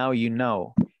now you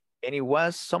know. And it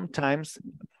was sometimes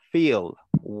filled.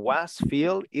 Was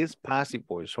filled is passive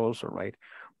voice also, right?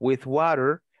 With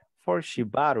water for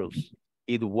ship battles.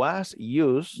 It was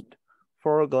used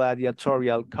for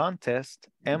gladiatorial contests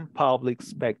and public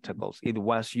spectacles. It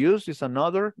was used is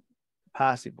another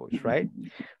passive voice, right?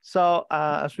 So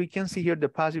as we can see here, the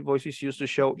passive voice is used to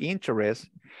show interest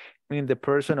in the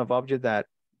person of object that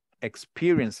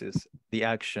experiences the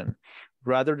action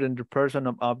rather than the person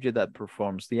of object that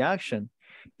performs the action.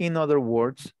 In other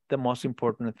words, the most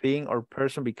important thing or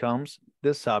person becomes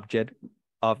the subject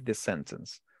of the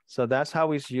sentence. So that's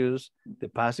how it's used, the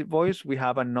passive voice. We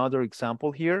have another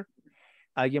example here.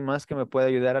 ¿Alguien más que me pueda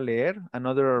ayudar a leer?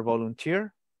 Another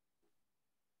volunteer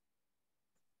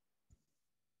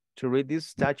to read this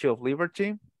Statue of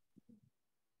Liberty?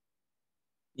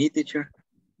 Me, teacher.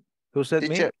 Who said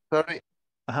Teacher, me? sorry.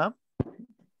 Uh-huh.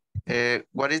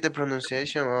 What is the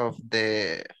pronunciation of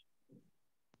the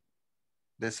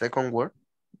second word?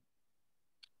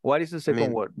 What is the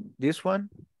second word? This one?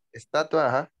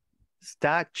 Estatua,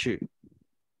 Statue.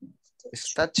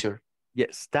 Statue.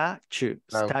 Yes, statue.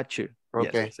 No. Statue. Okay.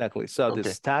 Yes, exactly. So okay.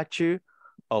 The Statue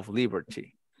of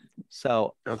Liberty.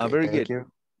 So okay, very good. You.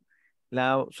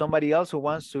 Now, somebody else who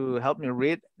wants to help me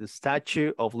read the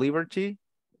Statue of Liberty?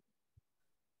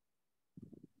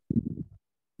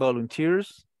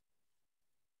 Volunteers?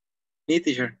 Me,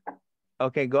 teacher.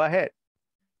 Okay, go ahead.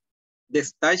 The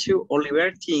Statue of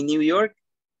Liberty in New York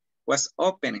was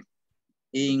opened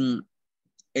in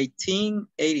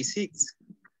 1886.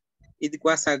 It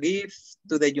was a gift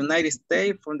to the United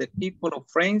States from the people of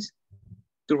France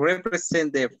to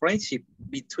represent the friendship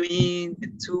between the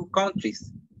two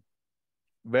countries.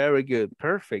 Very good,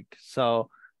 perfect. So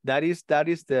that is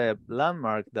the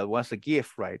landmark that was a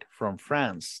gift, right, from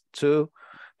France to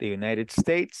the United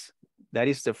States. That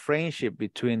is the friendship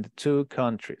between the two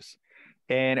countries.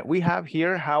 And we have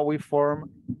here how we form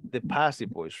the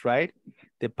passive voice, right?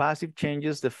 The passive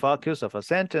changes the focus of a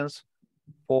sentence.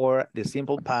 For the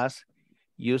simple past,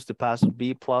 use the past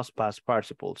be plus past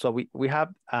participle. So we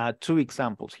have two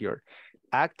examples here,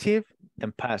 active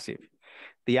and passive.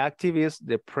 The active is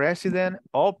the president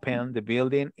opened the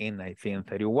building in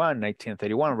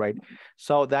 1931, right?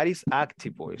 So that is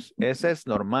active voice. Esa es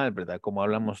normal, ¿verdad? Como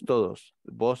hablamos todos,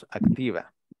 voz activa.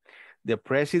 The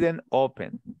president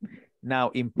opened.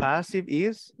 Now in passive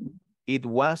is, it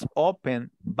was opened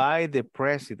by the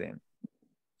president.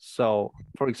 So,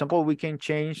 for example, we can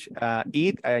change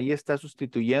it, ahí está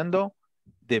sustituyendo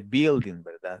the building,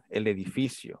 ¿verdad? El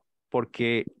edificio.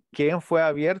 Porque, ¿quién fue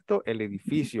abierto? El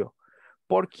edificio.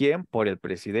 ¿Por quién? Por el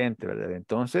presidente, ¿verdad?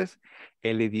 Entonces,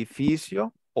 el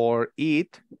edificio, or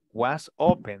it, was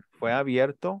open, fue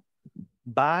abierto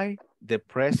by the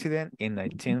president in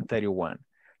 1931.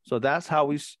 So that's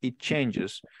how it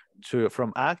changes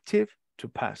from active to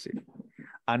passive.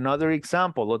 Another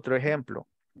example, otro ejemplo.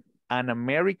 An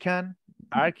American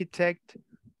architect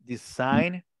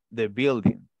designed the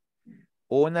building.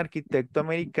 Un arquitecto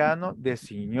americano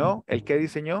diseñó, ¿el qué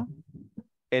diseñó?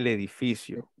 El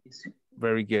edificio.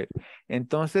 Very good.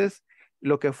 Entonces,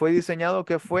 lo que fue diseñado,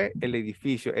 ¿qué fue? El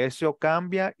edificio. Eso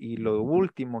cambia y lo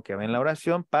último que va en la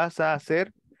oración pasa a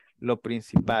ser lo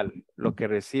principal. Lo que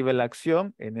recibe la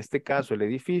acción, en este caso el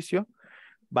edificio,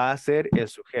 va a ser el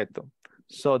sujeto.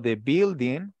 So, the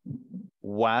building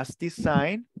was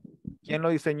designed. ¿Quién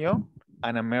lo diseñó?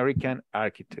 An American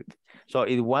architect. So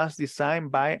it was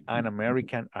designed by an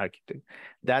American architect.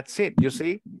 That's it. You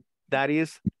see, that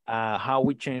is how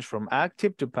we change from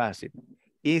active to passive.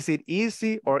 Is it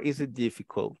easy or is it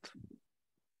difficult?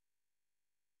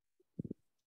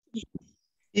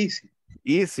 Easy.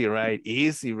 Easy, right?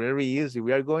 Easy, very easy.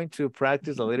 We are going to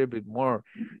practice a little bit more,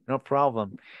 no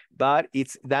problem. But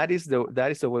that is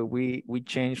the way we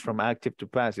change from active to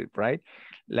passive, right?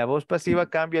 La voz pasiva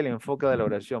cambia el enfoque de la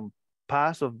oración.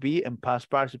 passive be and past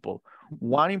participle.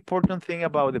 One important thing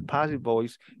about the passive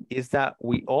voice is that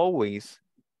we always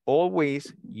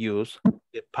use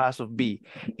the passive be.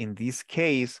 In this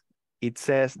case, it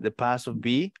says the passive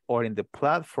be, or in the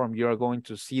platform, you're going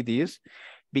to see this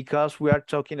because we are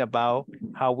talking about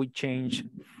how we change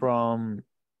from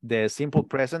the simple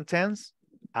present tense,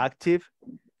 active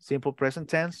simple present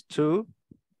tense, to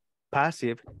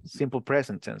passive simple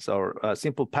present tense, or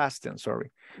simple past tense,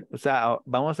 sorry. O sea,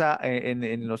 vamos a,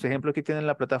 en los ejemplos que tienen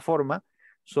la plataforma,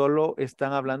 solo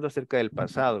están hablando acerca del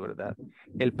pasado, ¿verdad?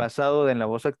 El pasado en la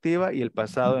voz activa y el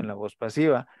pasado en la voz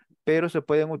pasiva, pero se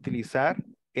pueden utilizar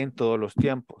en todos los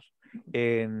tiempos.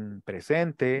 En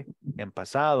presente, en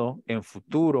pasado, en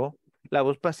futuro. La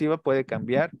voz pasiva puede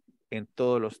cambiar en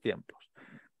todos los tiempos.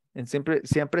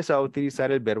 Siempre se va a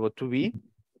utilizar el verbo to be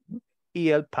y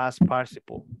el past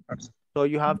participle. So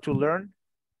you have to learn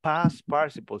past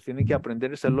participles. Tienen que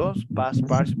aprenderse los past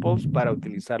participles para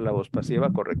utilizar la voz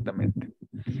pasiva correctamente.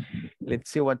 Let's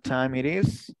see what time it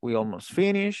is. We almost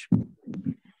finished.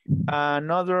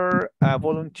 Another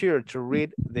volunteer to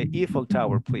read the Eiffel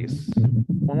Tower, please.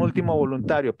 Un último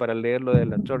voluntario para leer lo de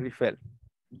la Torre Eiffel.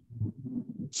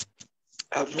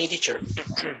 Me, teacher.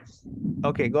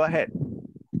 Okay, go ahead.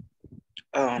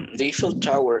 The Eiffel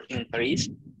Tower in Paris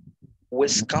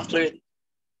was completed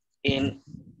in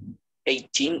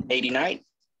 1889.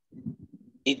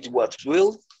 It was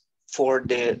built for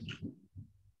the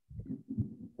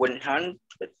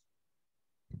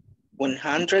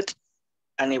 100th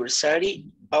anniversary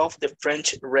of the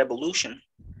French Revolution.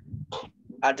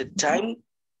 At the time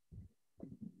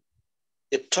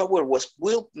the tower was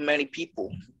built, many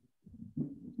people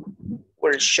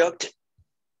were shocked,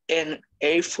 and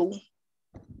Eiffel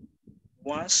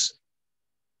was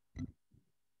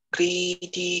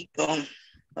criticized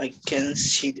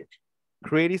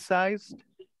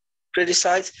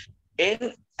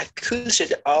and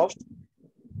accused of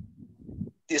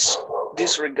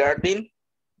disregarding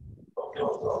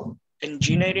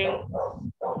engineering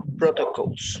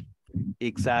protocols.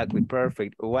 Exactly,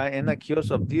 perfect. And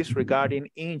accused of disregarding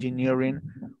engineering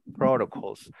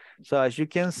protocols. So as you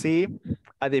can see,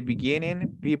 at the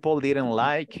beginning, people didn't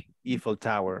like Eiffel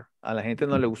Tower. A la gente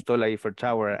no le gustó la Eiffel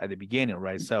Tower at the beginning,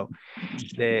 right? So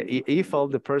the Eiffel,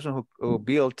 the person who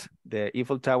built the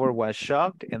Eiffel Tower, was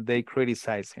shocked and they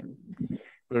criticized him.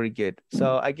 Very good.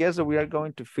 So I guess we are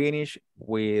going to finish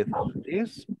with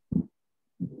this.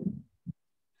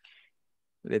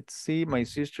 Let's see, my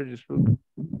sister just...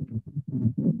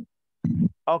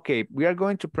 Okay, we are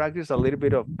going to practice a little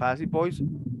bit of passive voice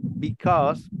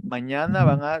because mañana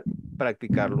van a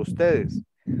practicarlo ustedes.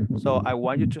 So I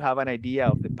want you to have an idea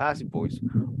of the passive voice.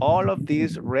 All of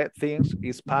these red things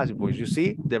is passive voice. You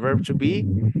see the verb to be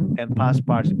and past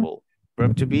participle.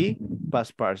 Verb to be,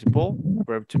 past participle,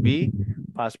 verb to be,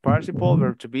 past participle,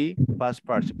 verb to be, past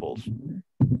participles.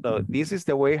 So this is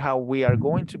the way how we are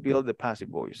going to build the passive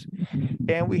voice.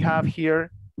 And we have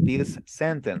here this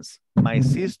sentence. My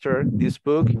sister, this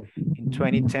book in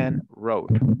 2010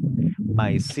 wrote.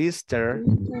 My sister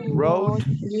wrote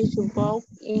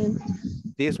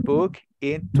this book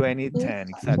in 2010,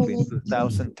 exactly, in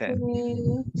 2010.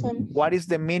 What is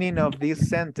the meaning of this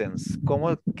sentence?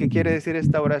 ¿Qué quiere decir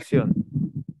esta oración?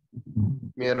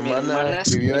 Mi hermana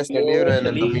escribió este libro en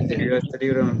el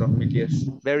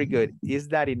 2010. Very good. Is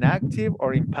that in active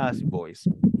or in passive voice?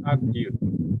 Active.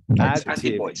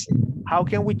 Active voice. How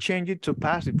can we change it to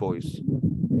passive voice?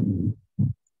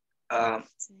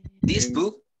 This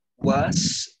book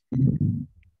was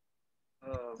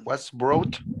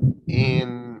brought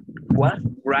in... What?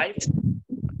 Right?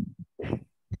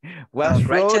 Was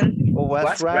wrote, written, or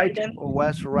was right, written, or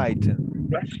was written?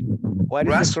 What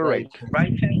is was the correct?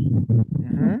 Written,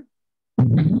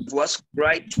 was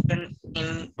written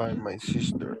in... By my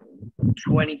sister.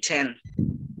 2010.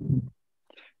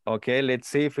 Okay, let's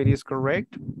see if it is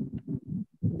correct.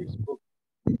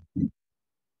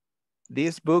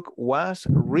 This book was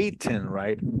written,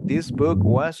 right? This book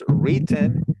was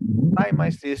written by my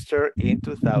sister in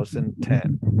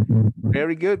 2010.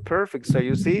 Very good, perfect. So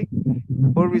you see,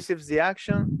 who receives the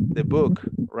action? The book,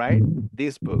 right?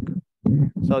 This book.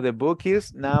 So the book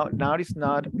is now it's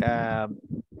not the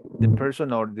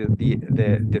person or the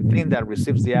thing that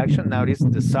receives the action. Now it's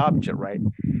the subject, right?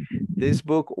 This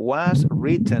book was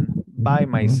written by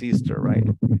my sister, right?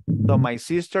 So my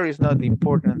sister is not the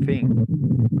important thing.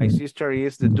 My sister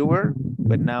is the doer,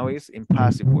 but now is in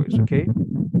passive voice, okay?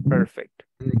 Perfect.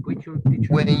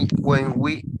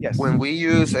 When we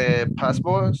use past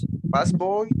voice,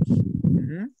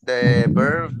 the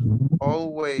verb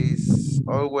always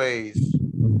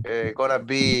gonna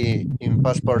be in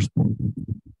past participle.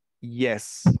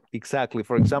 Yes, exactly.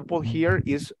 For example, here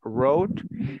is wrote.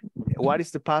 What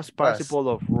is the past participle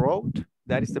of wrote?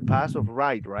 That is the past of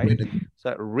write, right?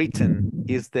 So written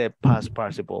is the past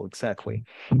participle, exactly.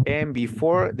 And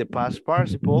before the past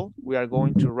participle, we are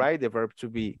going to write the verb to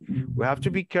be. We have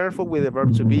to be careful with the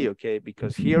verb to be, okay?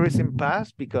 Because here is in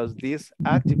past, because this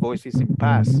active voice is in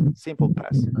past, simple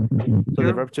past. So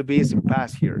the verb to be is in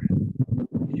past here.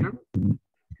 Sure.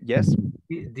 Yes?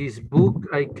 This book,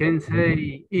 I can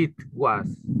say it was.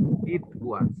 It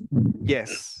was.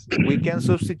 Yes, we can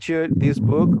substitute this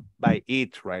book by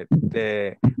it, right?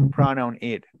 The pronoun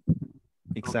it.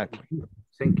 Exactly. Okay.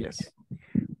 Thank you. Yes.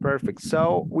 Perfect.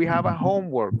 So we have a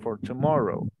homework for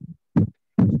tomorrow.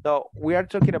 So we are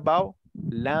talking about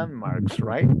landmarks,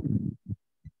 right?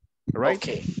 Right?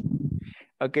 Okay.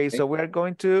 Okay, so we are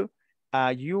going to,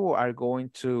 you are going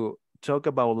to talk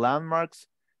about landmarks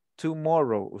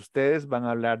tomorrow. Ustedes van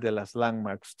a hablar de las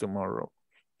landmarks tomorrow.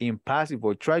 In passive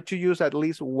voice, try to use at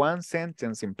least one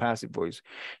sentence in passive voice.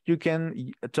 You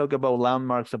can talk about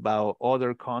landmarks about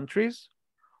other countries,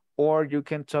 or you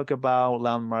can talk about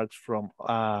landmarks from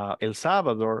El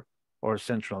Salvador or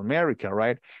Central America,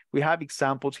 right? We have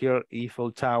examples here, Eiffel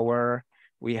Tower,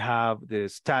 we have the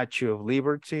Statue of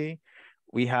Liberty,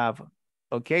 we have,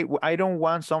 okay, I don't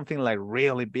want something like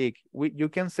really big. You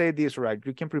can say this, right?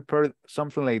 You can prepare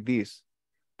something like this.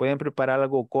 Pueden preparar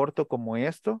algo corto como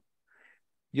esto.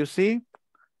 You see,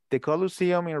 the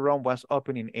Colosseum in Rome was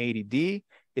opened in AD.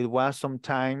 It was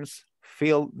sometimes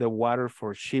filled the water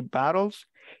for ship battles.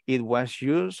 It was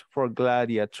used for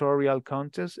gladiatorial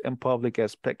contests and public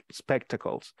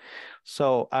spectacles.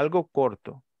 So, algo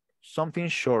corto, something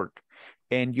short,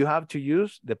 and you have to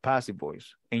use the passive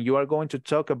voice. And you are going to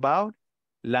talk about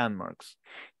landmarks.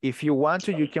 If you want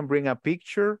to, you can bring a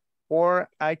picture, or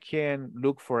I can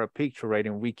look for a picture, right?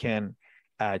 And we can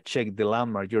check the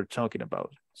landmark you're talking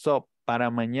about. So,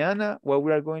 para mañana, what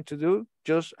we are going to do,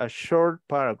 just a short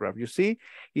paragraph. You see,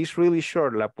 it's really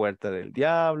short. La Puerta del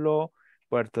Diablo,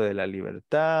 Puerto de la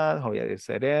Libertad, Joya de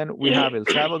Serén. We have El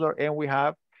Salvador, and we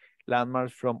have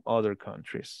landmarks from other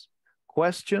countries.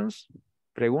 Questions?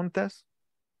 Preguntas?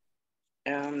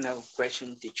 No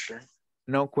question, teacher.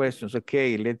 No questions.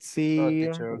 Okay, let's see. No,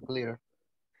 teacher, clear.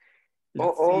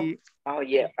 Let's see.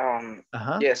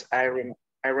 Yeah. Yes, I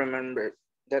remember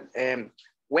that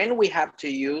when we have to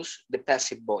use the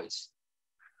passive voice,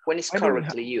 when it's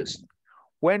correctly used.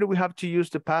 When do we have to use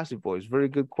the passive voice? Very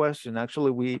good question.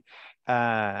 Actually,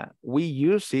 we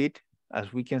use it,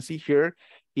 as we can see here,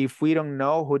 if we don't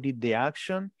know who did the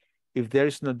action, if there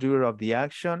is no doer of the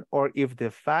action, or if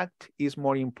the fact is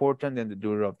more important than the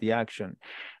doer of the action.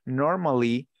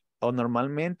 Normally, o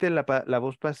normalmente la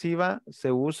voz pasiva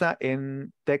se usa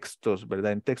en textos,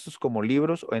 ¿verdad? En textos como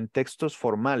libros o en textos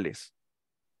formales.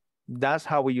 That's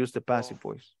how we use the passive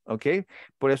voice, ¿ok?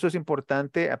 Por eso es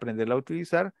importante aprenderla a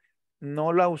utilizar.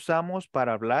 No la usamos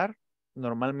para hablar,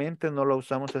 normalmente no la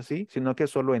usamos así, sino que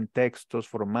solo en textos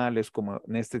formales como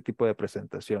en este tipo de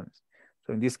presentaciones.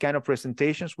 So in this kind of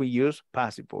presentations, we use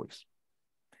passive voice.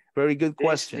 Very good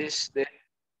question.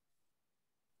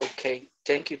 Okay,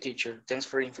 thank you, teacher. Thanks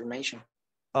for the information.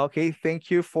 Okay, thank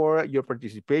you for your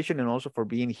participation and also for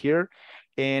being here.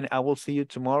 And I will see you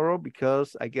tomorrow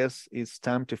because I guess it's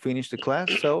time to finish the class.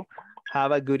 So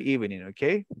have a good evening,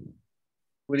 okay?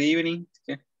 Good evening.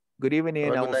 Okay. Good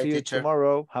evening. I will see you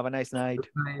tomorrow. Have a nice night.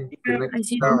 I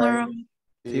see you tomorrow.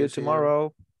 See you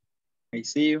tomorrow. I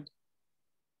see you.